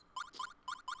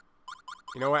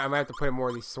 You know what? I might have to put in more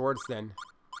of these swords then.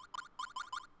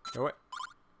 You know what?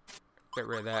 Get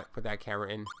rid of that. Put that camera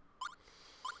in.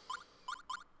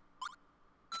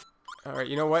 Alright,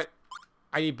 you know what?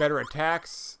 I need better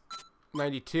attacks.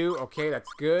 92. Okay,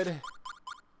 that's good.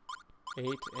 8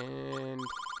 and...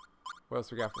 What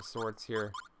else we got for swords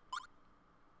here?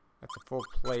 That's a full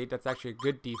plate. That's actually a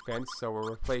good defense, so we'll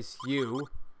replace you.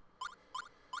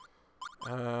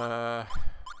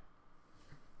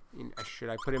 Should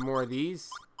I put in more of these?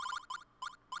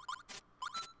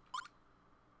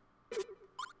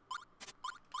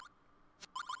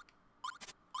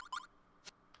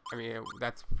 I mean,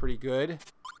 that's pretty good.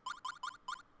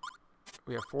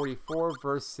 We have 44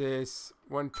 versus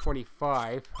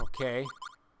 125. Okay.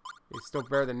 It's still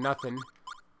better than nothing.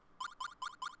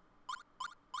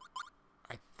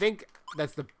 I think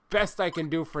that's the best I can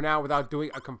do for now without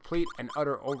doing a complete and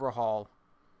utter overhaul.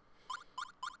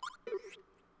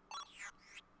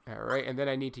 Alright, and then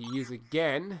I need to use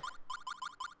again.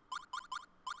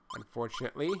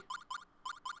 Unfortunately.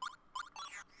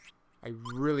 I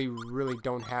really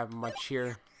don't have much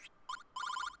here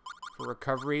for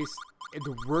recoveries. In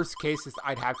the worst cases,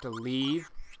 I'd have to leave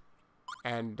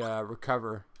and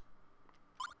recover.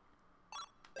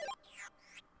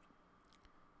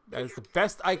 That is the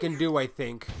best I can do, I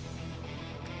think.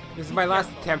 This is my last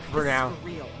attempt for now.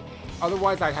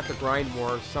 Otherwise, I'd have to grind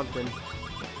more or something.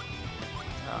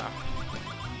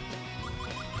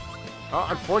 Oh,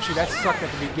 unfortunately, that sucked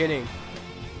at the beginning.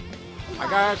 I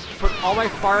gotta put all my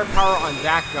firepower on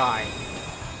that guy.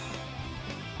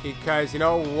 Because, you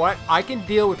know what? I can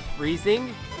deal with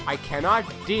freezing. I cannot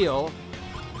deal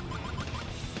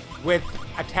with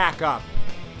attack up.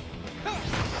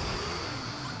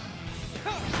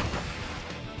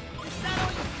 Is that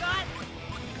all you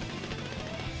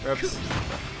got? Oops.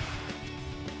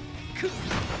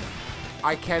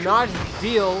 I cannot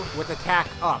deal with attack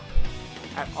up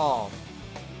at all.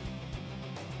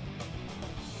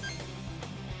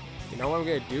 You know what I'm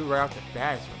gonna do right off the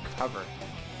bat is recover.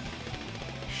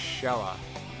 Shella.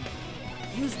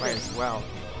 Use Might this. as well.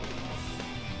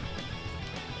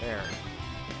 There.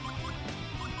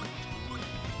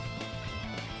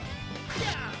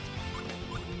 Yeah.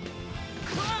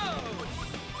 Whoa.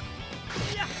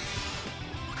 Yeah.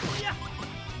 Yeah.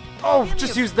 Oh, Give me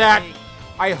just a use that. break.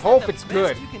 I hope The it's best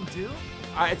good. you can do?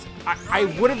 I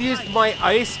would have used my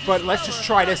ice, but let's just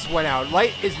try this one out.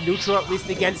 Light is neutral, at least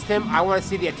against him. I want to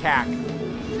see the attack.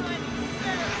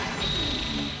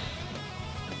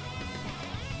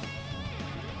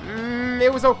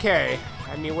 It was okay.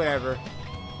 I mean, whatever.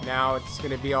 Now it's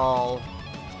gonna be all...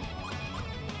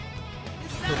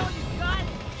 Is that all you got?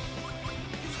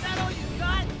 Is that all you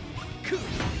got?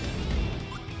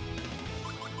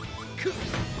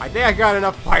 I think I got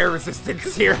enough fire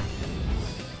resistance here.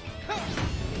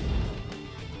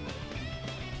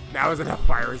 That was enough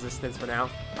fire resistance for now.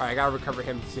 Alright, I gotta recover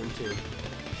him soon too.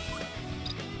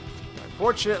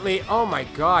 Unfortunately, oh my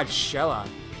god, Shella.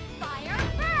 Fire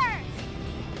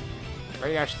first!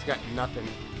 Right now she's got nothing.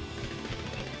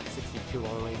 62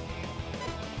 only.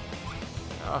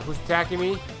 Who's attacking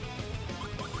me?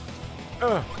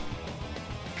 Ugh.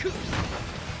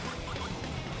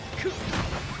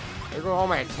 There go all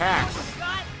my attacks. Is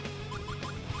that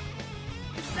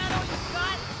all you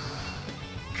got?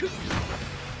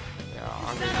 Yeah,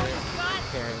 I'm Is that all gonna you got?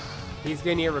 okay. He's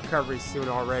gonna need a recovery soon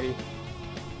already.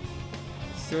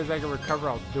 As soon as I can recover,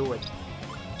 I'll do it.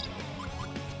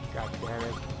 God damn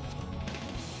it.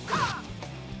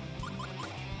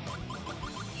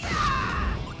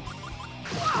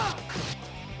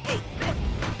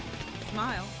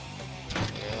 Smile.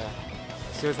 Yeah.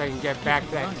 As soon as I can get back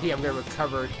to that T, I'm gonna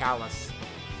recover Callus.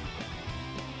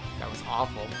 That was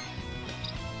awful.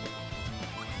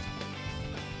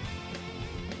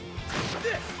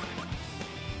 This.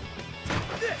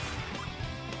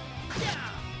 Yeah.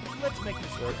 Let's make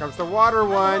this. Here comes the water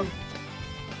one.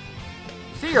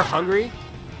 See, you're hungry.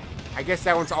 I guess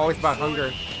that one's always about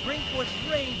hunger. Bring forth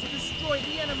rain to destroy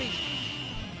the enemy.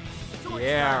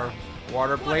 Yeah,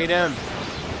 water blade him.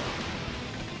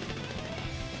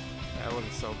 That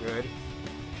wasn't so good.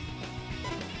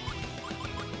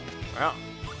 Well.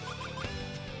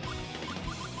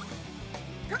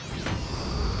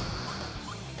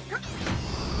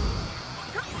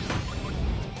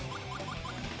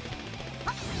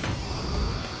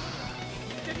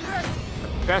 Didn't hurt.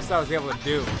 The best I was able to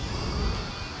do.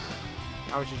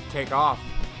 How much did you take off?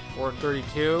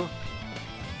 432.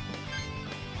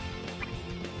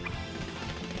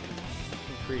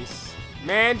 Increase.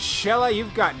 Man, Shella,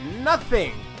 you've got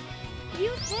nothing.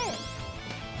 Use this.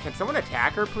 Can someone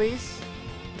attack her, please?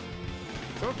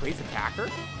 Can someone please attack her?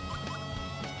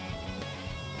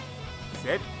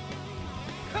 Sit.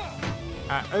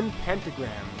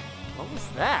 Unpentagram. What was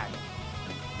that?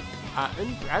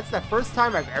 That's the first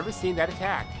time I've ever seen that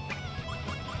attack.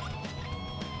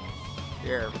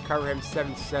 Here, recover him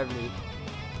 770.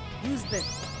 Use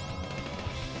this.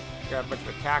 Got a bunch of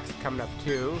attacks coming up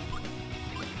too.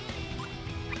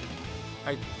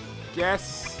 I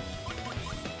guess.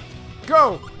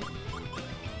 Go!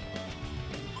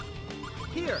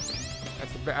 Here.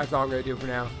 That's all I'm gonna do for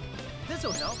now.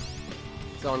 This'll help.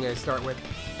 That's all I'm gonna start with.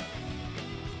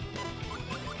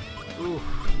 Ooh,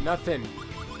 nothing.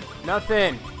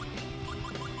 Nothing.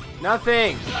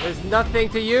 Nothing. There's nothing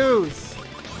to use.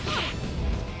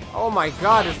 Oh my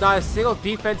god, there's not a single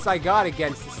defense I got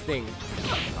against this thing.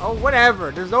 Oh,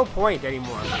 whatever. There's no point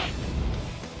anymore.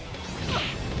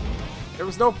 There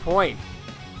was no point.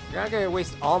 You're not gonna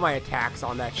waste all my attacks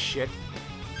on that shit.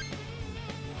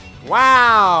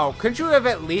 Wow! Couldn't you have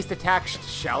at least attacked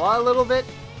Shella a little bit?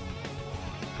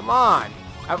 Come on.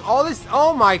 I have all this.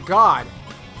 Oh my god.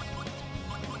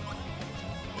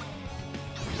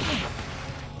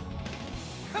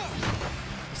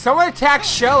 Someone attack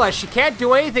Shella. She can't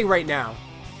do anything right now.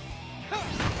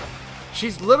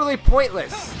 She's literally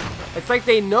pointless. It's like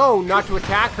they know not to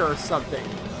attack her or something.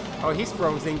 Oh, he's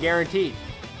frozen, guaranteed.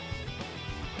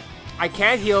 I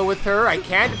can't heal with her. I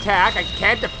can't attack. I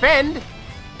can't defend.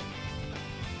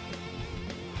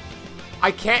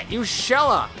 I can't use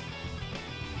Shella.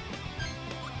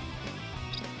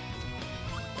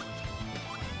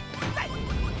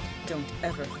 Don't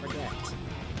ever forget.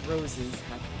 Roses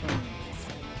have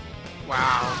thorns.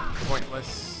 Wow,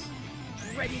 pointless.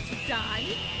 Ready to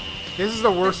die? This is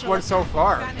the worst one so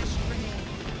far. Vanish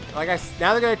grenade. Like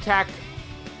now they're gonna attack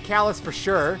Callus for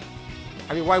sure.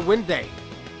 I mean, why wouldn't they?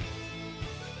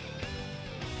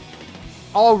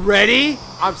 Already?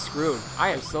 I'm screwed. I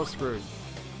am so screwed.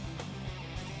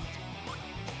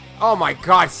 Oh my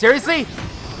god, seriously?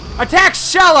 Attack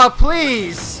Shella,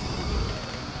 please!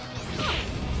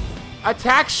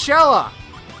 Attack Shella!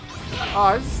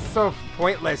 Oh, this is so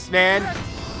pointless, man.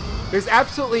 There's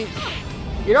absolutely...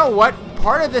 You know what?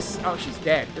 Part of this... Oh, she's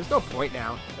dead. There's no point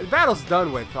now. The battle's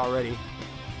done with already.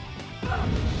 The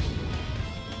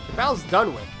battle's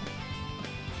done with.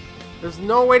 There's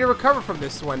no way to recover from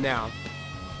this one now.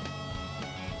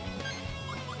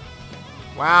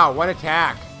 Wow, one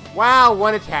attack. Wow,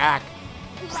 one attack.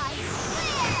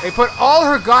 They put all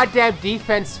her goddamn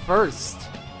defense first.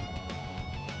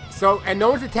 So, and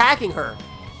no one's attacking her.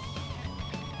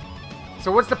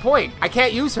 So what's the point? I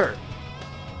can't use her.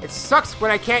 It sucks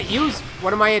when I can't use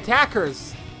one of my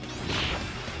attackers.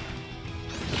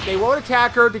 They won't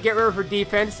attack her to get rid of her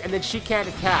defense, and then she can't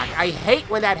attack. I hate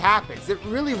when that happens. It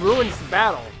really ruins the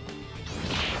battle.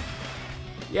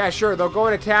 Yeah, sure, they'll go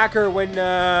and attack her when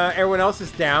everyone else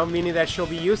is down, meaning that she'll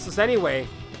be useless anyway.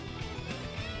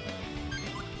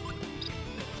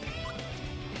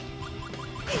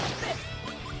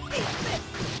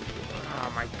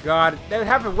 Oh my god, that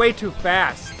happened way too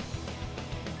fast.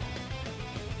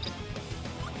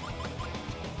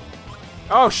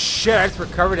 Oh shit, I just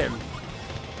recovered him.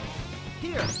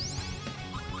 Here.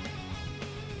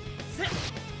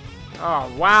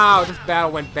 Oh wow, this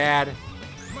battle went bad.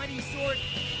 Mighty sword,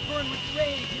 burn with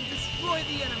rage and destroy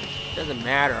the enemy. Doesn't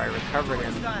matter, I recovered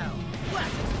him. Style.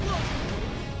 Blast explosion.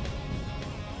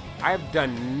 I have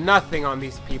done nothing on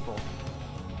these people.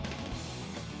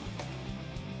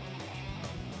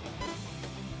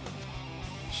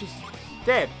 She's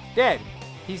dead. Dead.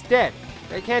 He's dead.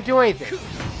 I can't do anything.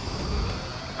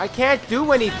 I can't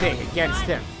do anything against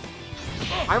him.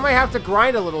 I might have to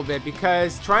grind a little bit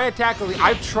because trying to tackle...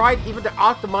 I've tried even to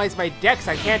optimize my dex.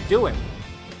 I can't do it.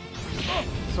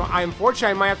 So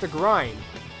unfortunately I might have to grind.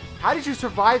 How did you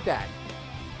survive that?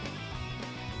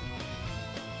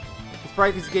 He's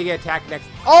probably gonna get attacked next.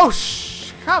 Oh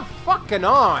come fucking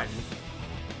on.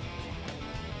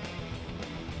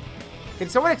 Can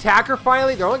someone attack her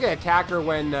finally? They're only gonna attack her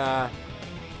when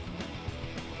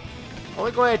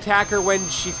only going to attack her when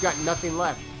she's got nothing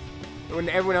left. When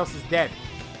everyone else is dead.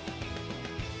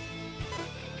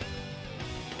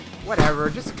 Whatever,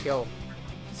 just kill.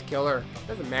 Just kill her.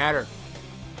 Doesn't matter.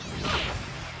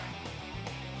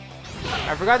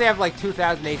 I forgot they have like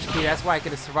 2,000 HP. That's why I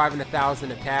could have survived an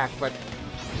 1,000 attack, but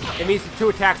it means the 2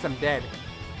 attacks I'm dead.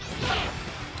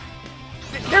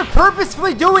 They're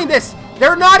purposefully doing this!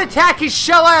 They're not attacking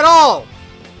Shella at all!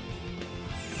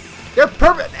 They're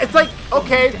it's like,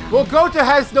 okay, well Gota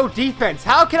has no defense.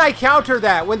 How can I counter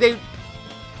that when they...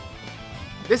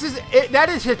 That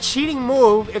is a cheating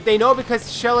move if they know because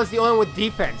Shella's the only one with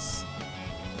defense.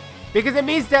 Because it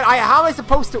means that how am I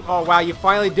supposed to... Oh wow, you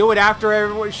finally do it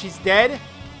after she's dead?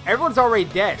 Everyone's already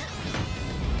dead.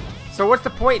 So what's the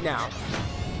point now?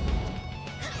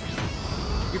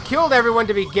 You killed everyone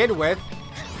to begin with.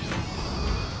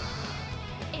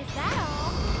 Is that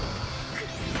all?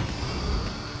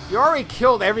 You already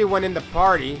killed everyone in the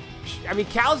party. I mean,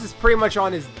 Kaitos is pretty much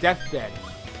on his deathbed.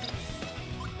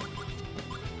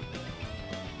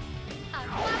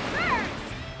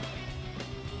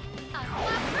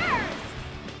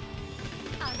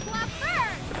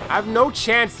 I have no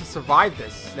chance to survive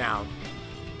this now.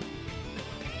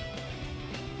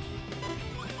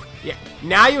 Yeah,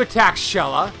 now you attack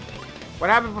Shella. What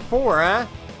happened before, huh?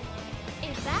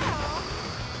 Is that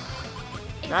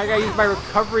all? Now I gotta use my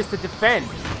recoveries to defend.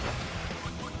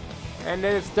 And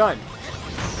then it's done.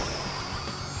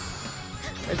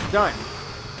 It's done.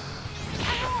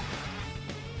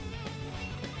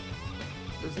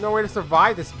 There's no way to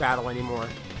survive this battle anymore.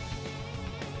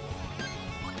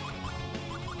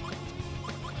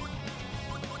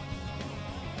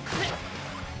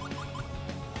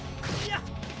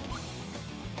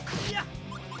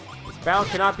 This battle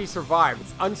cannot be survived.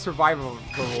 It's unsurvivable.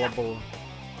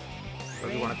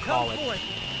 Whatever you want to call it.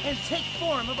 And take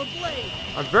form of a blade.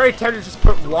 I'm very tempted to just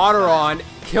put water on,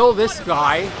 kill this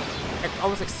guy,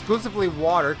 almost exclusively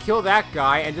water, kill that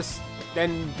guy, and just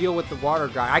then deal with the water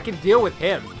guy. I can deal with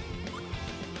him.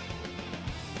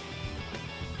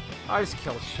 I just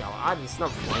killed Shella. It's not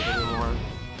point anymore.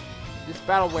 This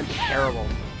battle went terrible.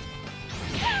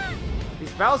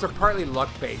 These battles are partly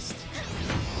luck-based.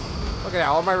 Look at that,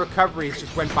 all my recoveries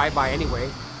just went bye-bye anyway.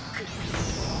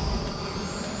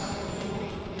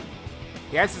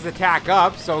 He has his attack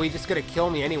up, so he's just gonna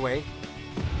kill me anyway.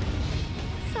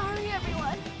 Sorry,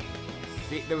 everyone.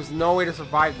 See, there was no way to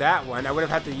survive that one. I would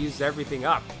have had to use everything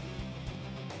up.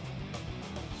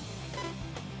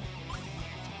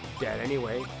 Dead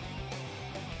anyway.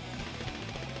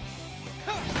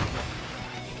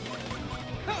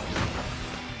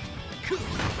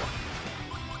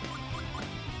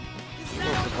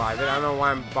 We'll survive it. I don't know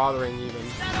why I'm bothering even.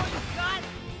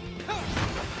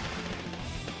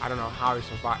 I don't know how he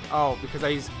survived. Oh, because I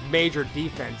used major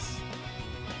defense.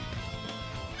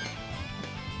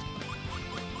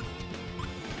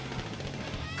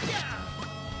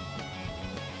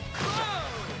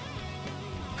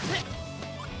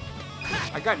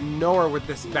 I got nowhere with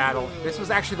this battle. This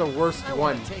was actually the worst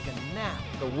one. Take a nap.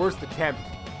 The worst attempt.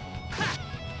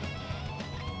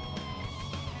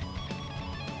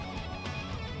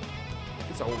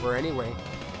 It's over anyway.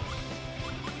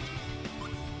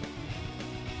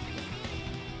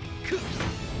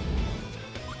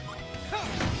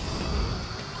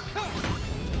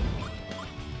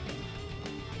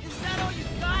 Is that all you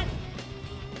got?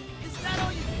 Is that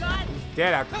all you got? He's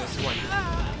dead after this one.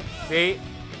 See?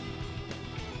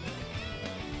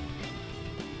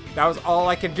 That was all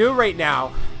I can do right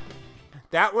now.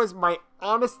 That was my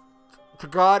honest to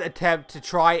God attempt to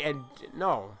try and...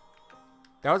 No.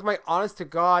 That was my honest to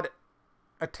God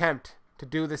attempt to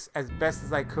do this as best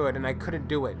as I could, and I couldn't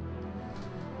do it.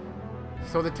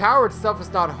 So the tower itself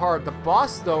is not hard. The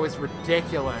boss, though, is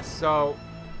ridiculous. So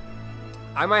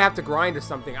I might have to grind or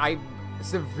something. I'm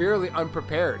severely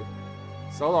unprepared.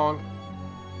 So long.